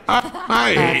 I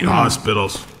hate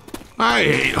hospitals. I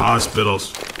hate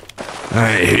hospitals.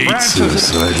 I hate Francis.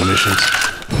 suicide missions.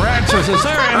 Francis, is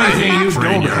there anything hate you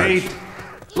train don't yards. hate?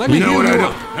 Let You me know hear what I you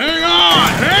don't... up. Hang on!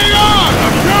 Hang on!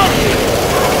 I'm coming!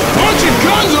 Bunch of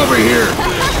guns over here!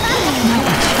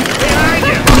 Behind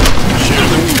you!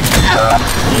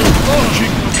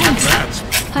 That's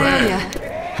I owe ya.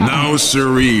 no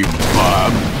siree,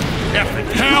 Bob.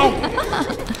 Help!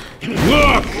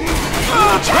 Look!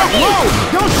 Whoa!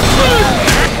 Don't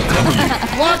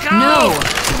Look out! No.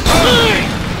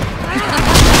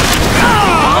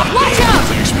 Watch out!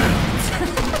 Thanks, man.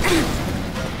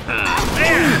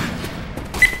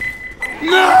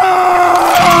 No!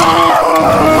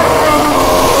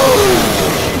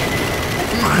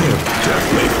 I have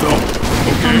definitely felt...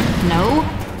 Okay. No.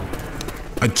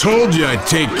 I told you I'd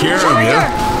take care of you.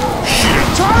 Shit.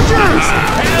 Chargers!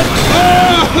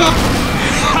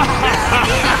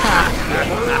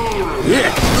 Yeah.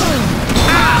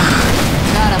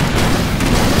 Got him.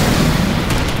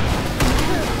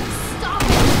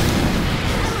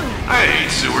 I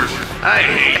hate sewers. I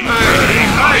hate.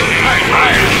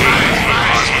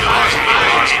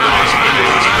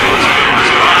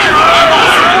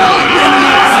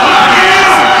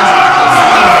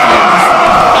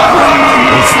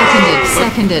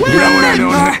 Seconded. You know what I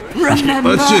don't hate?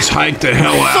 Let's just hike the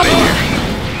hell out of here.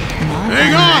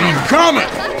 Hang on, I'm coming.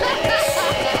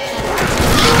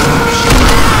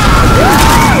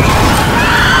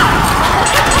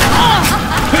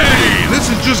 Hey, this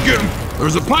is just getting...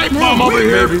 There's a pipe bomb over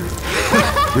here.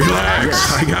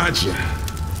 Relax, I got you.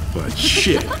 But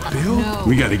shit, Bill,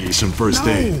 we gotta get some first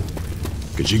aid.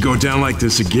 Because you go down like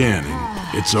this again,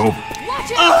 and it's over.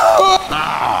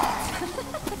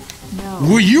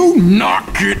 Will you knock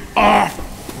it off?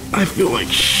 I feel like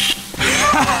shit.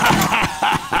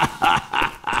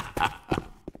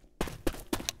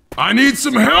 I need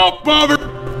some help, Father!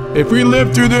 If we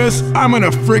live through this, I'm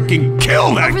gonna freaking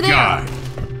kill that guy!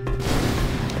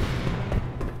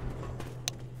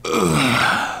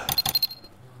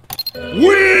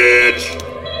 Witch!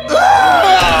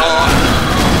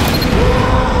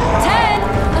 10!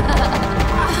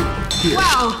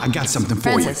 Wow! I got something for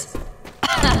Francis.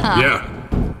 Yeah.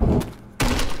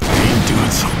 Ain't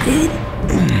doing so good.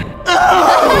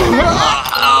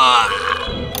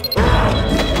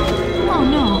 Oh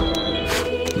no.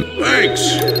 Thanks!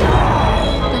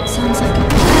 That sounds like a...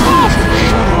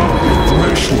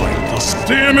 Flashlight.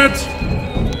 Damn it!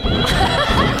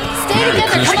 Stay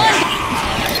together, come on!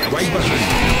 Right behind you.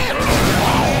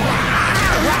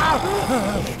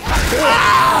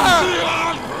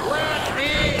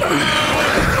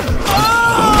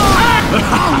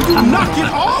 Knock it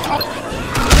off!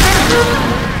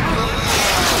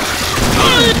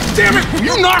 Damn it!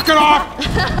 You knock it off!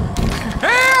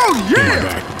 Hell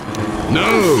yeah! No,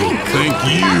 thank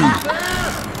you.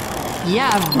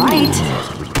 Yeah, right.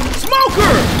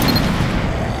 Smoker!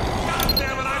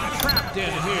 Damn it, I'm trapped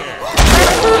in here.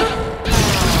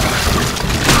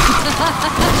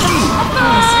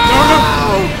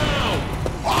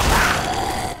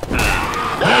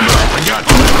 I got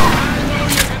you.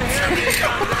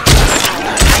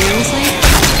 Seriously?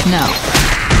 No.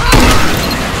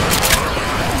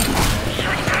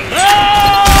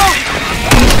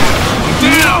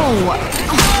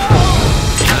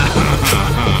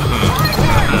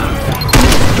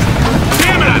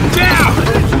 Damn it, I'm down!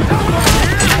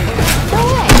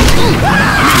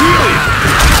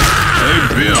 Hey,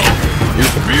 Bill,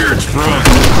 your beard's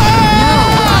frozen.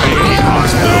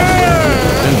 Hospital.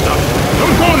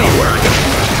 Don't go nowhere.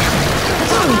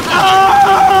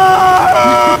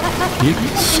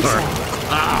 Sorry.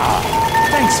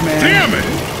 Thanks, man. Damn it!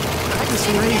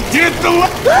 Get the no!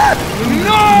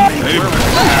 Hey,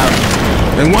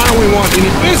 then why don't we want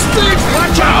any mistakes?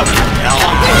 Watch out!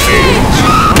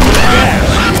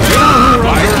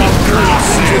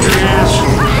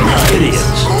 Idiots.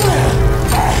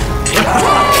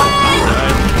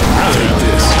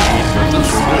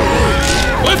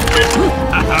 Let's be.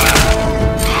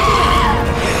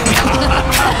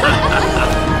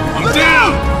 I'm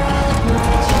down.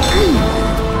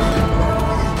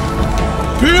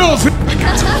 Pills.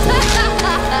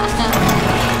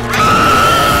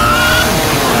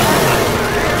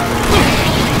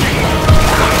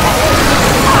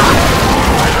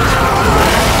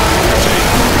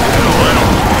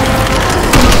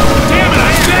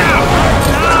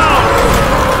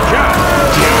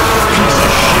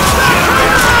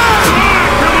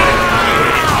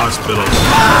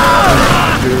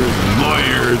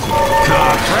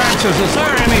 Francis, is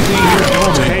there anything you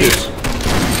don't hate?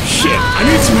 Shit, I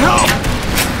need some help!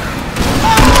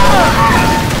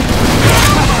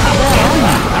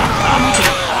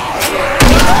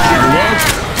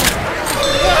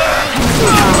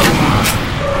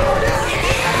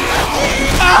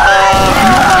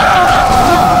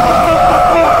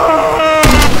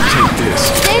 Take this.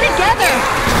 Stay together!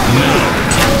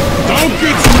 Don't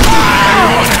get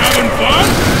everyone having fun?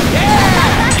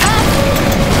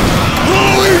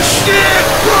 Holy shit!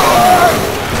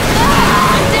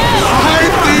 I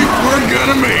think we're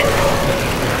gonna make it.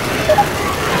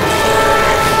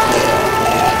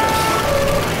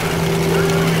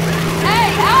 Hey,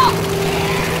 help!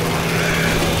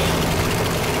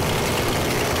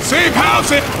 Safe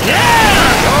house it!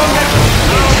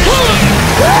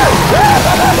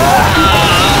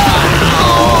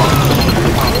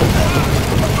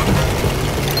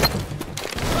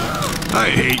 I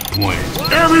hate planes.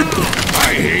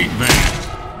 I hate vans.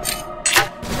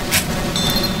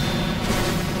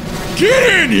 Get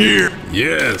in here!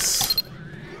 Yes.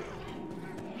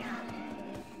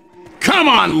 Come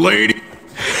on, lady.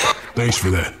 Thanks for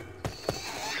that.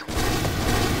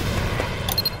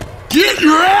 Get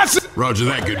your ass in. Roger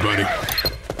that, good buddy.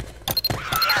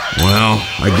 Well,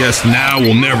 I guess now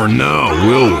we'll never know,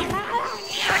 will we?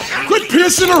 Quit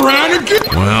pissing around and get.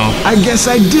 Well, I guess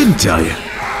I did tell you.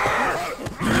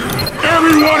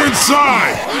 everyone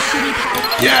inside!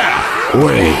 Yeah!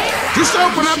 Wait. Just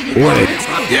open up! Wait.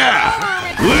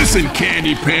 Yeah! Listen,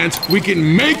 Candy Pants, we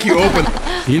can make you open.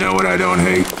 You know what I don't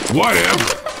hate?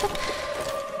 Whatever.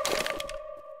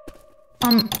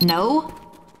 No?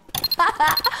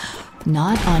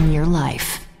 Not on your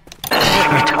life. 2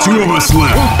 of us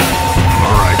left.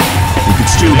 Alright. We can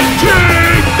still.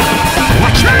 King!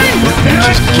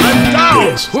 King!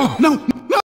 Whoa, no,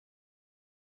 no.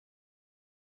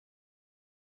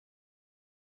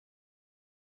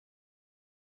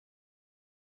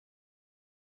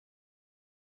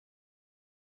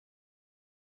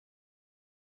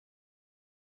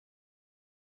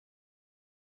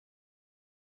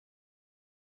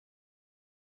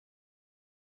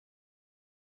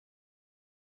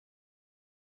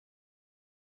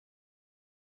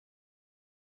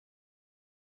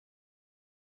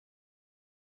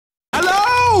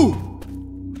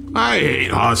 I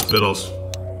hate hospitals.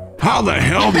 How the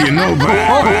hell do you know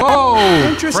that?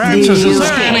 Oh, Francis, is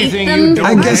there anything you don't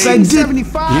I guess I hate? did.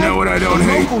 75. You know what I don't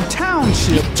hate? Local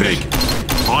township. Take it.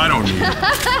 Oh, I don't need it.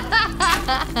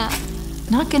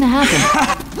 Not gonna happen.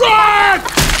 Run!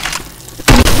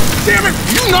 Damn it!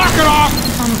 You knock it off!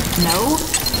 No?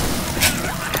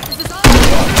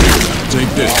 Take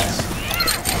this.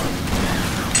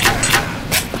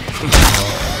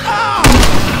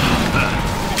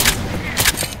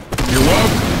 You're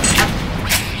welcome.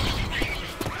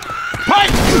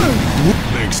 Pipe!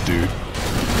 Thanks, dude.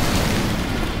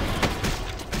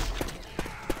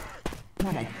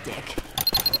 What a dick.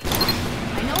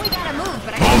 I know we gotta move,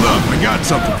 but Hold up, I got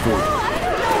something for you.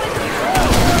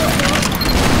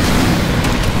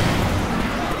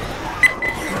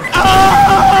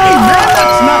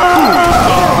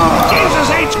 Jesus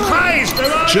H. Christ!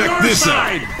 They're on Check your this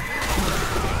side.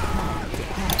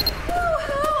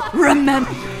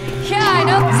 remember. Yeah, I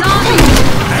know. Zombie!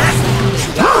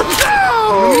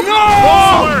 No!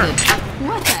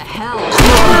 What the hell?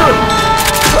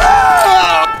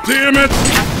 Damn it!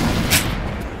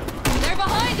 They're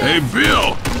behind us! Hey,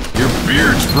 Bill, your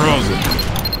beard's frozen.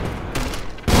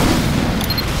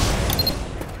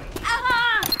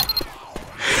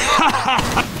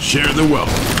 Share the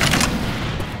wealth.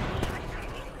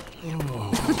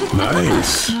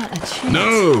 Nice. Not a chance.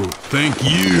 No, thank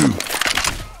you.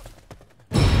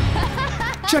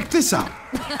 Check this out.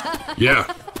 Yeah.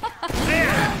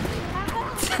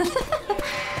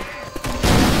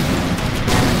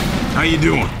 How you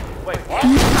doing? Wait, what?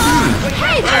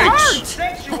 Hey, that hurt!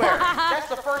 Sanctuary! That's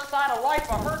the first sign of life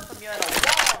I've heard from you in a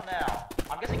while now.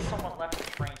 I'm guessing someone left the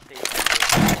train station.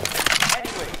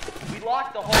 Anyways, we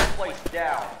locked the whole place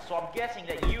down, so I'm guessing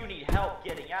that you need help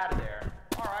getting out of there.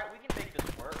 Alright, we can make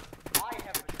this work. I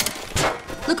have a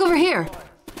train. Look over here.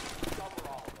 Cover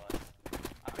all of us.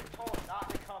 I've been told not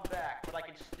to come back, but I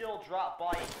can still drop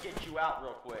by and get you out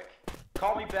real quick.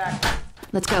 Call me back.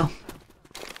 Let's go.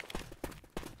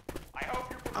 I hope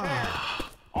you're prepared.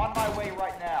 On my way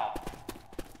right now.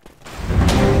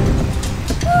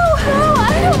 Woo-hoo!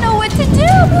 I don't know what to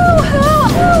do! Woo-hoo!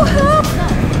 Woo-hoo!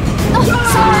 Oh,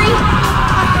 sorry!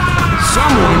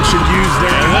 Someone should use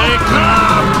their... Here they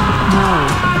come!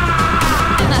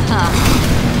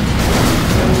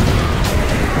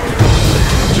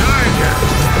 Giant cat!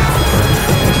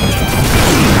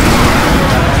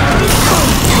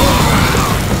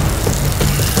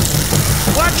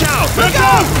 Watch out! Let's go!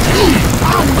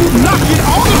 Knock it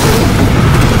off!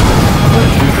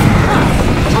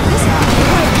 Check this out.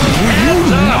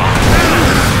 Hands up!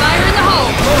 Fire in the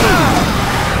hole!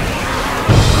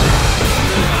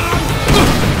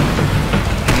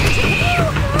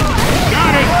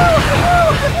 Got it!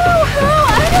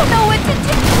 I don't know what to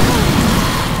do!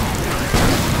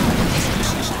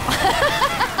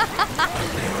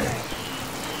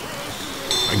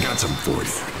 I got some for you.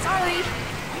 Sorry.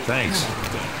 Thanks.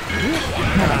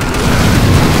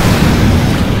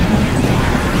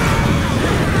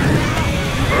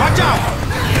 Watch out!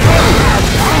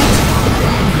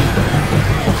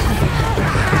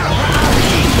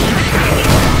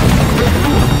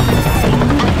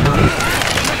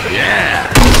 Yeah!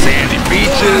 Sandy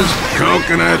beaches,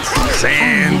 coconuts,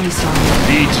 sand,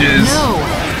 beaches,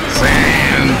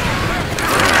 sand.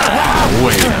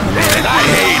 Wait a minute, I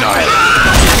hate islands.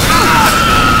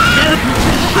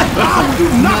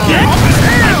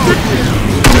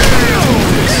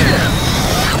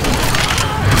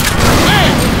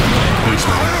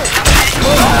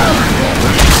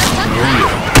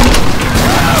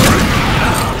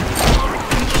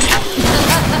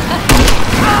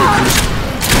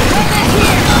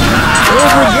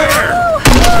 Over there!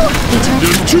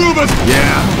 There's two of us!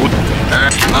 Yeah.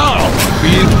 Oh,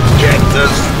 you get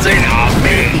this thing off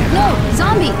me! No,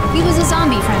 zombie. He was a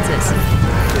zombie, Francis.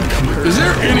 Is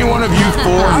there any one of you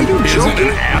four who isn't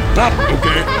an app?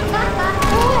 Okay.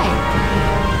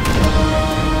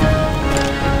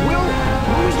 Will,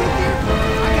 when we get there,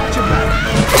 I got your back.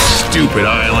 Stupid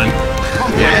island.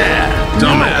 Yeah,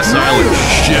 dumbass island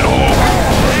shithole.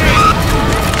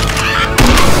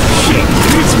 Shit,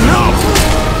 needs some help.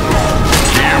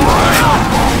 Damn right.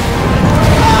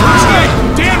 First aid,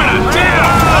 damn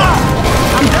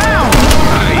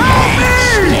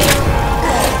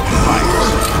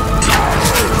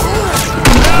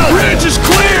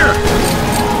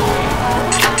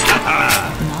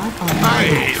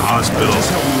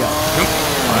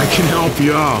I can help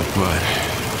you out, but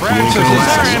Francis, is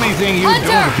there anything you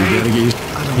don't hate?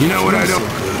 you know what I don't.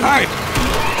 Hey!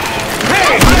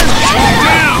 Hey!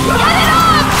 Down!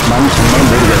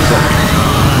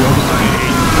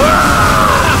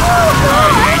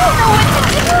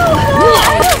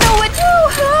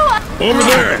 Over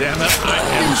there! Damn it, I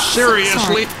am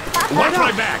seriously... Watch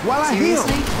my back! While I heal.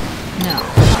 No.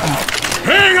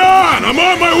 Hang on! I'm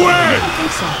on my way! I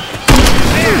think so.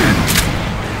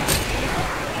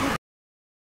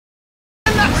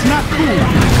 It's not cool.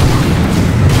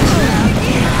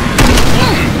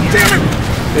 Damn it!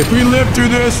 If we live through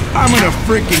this, I'm gonna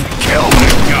freaking kill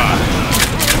that guy.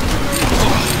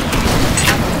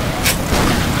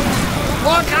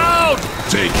 Look out!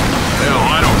 Take it. Hell,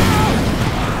 I don't.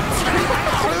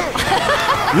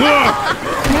 Look!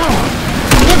 No.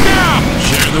 Look out!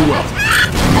 Share the wealth.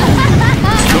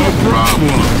 No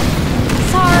problem.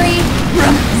 Sorry.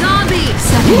 Zombie.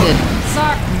 Seconded.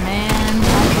 Sorry. Man,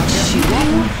 I could shoot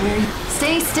you.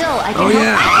 Stay still. I can Oh help.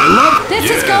 yeah, I love. This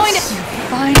yes. is going to...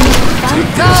 Finally.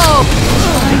 Go!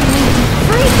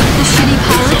 Free the shitty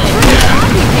pirate. Free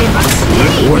copy paper.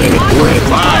 Sweet.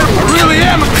 I really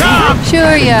am a cop!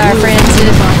 Sure you are,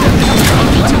 Francis.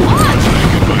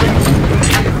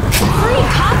 Free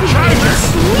copy paper.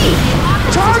 Sweet.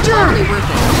 Charger!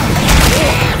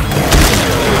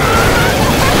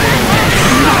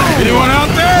 Anyone out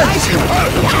there?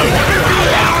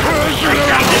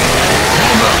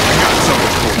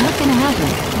 Not gonna happen.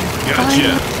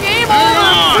 Gotcha. Game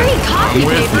over. Free copy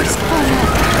papers.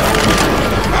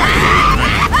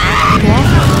 Okay?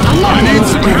 I'm not I need ready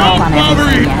some to give up help on over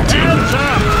everything here. yet.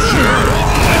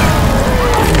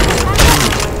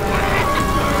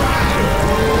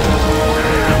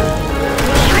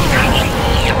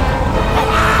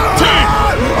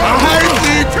 I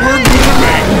think we're gonna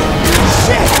make it.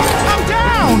 Shit! I'm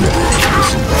down!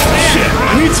 Shit,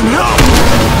 I need some help.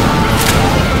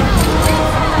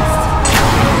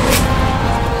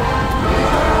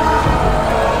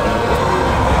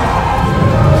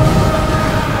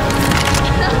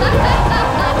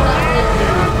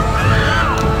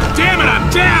 Damn it, I'm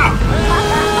down!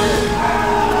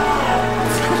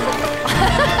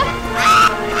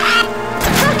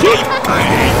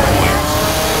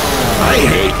 I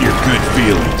hate your good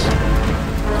feelings.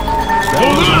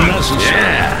 Hold on!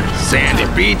 Yeah, sandy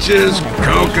beaches,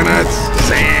 coconuts,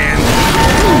 sand.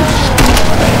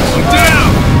 I'm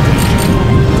down!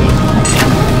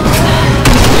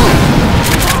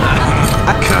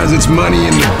 Cause it's money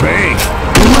in the bank.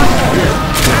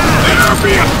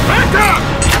 Back up!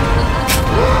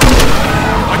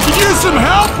 I can use some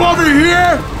help over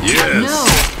here! Yes. No.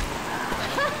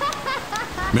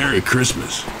 Merry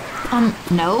Christmas.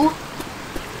 No.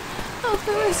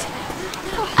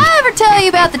 I ever tell you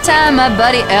about the time my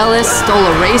buddy Ellis stole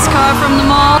a race car from the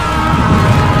mall?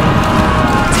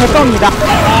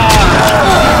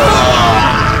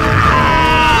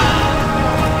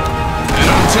 And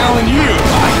I'm telling you,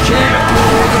 I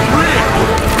can't.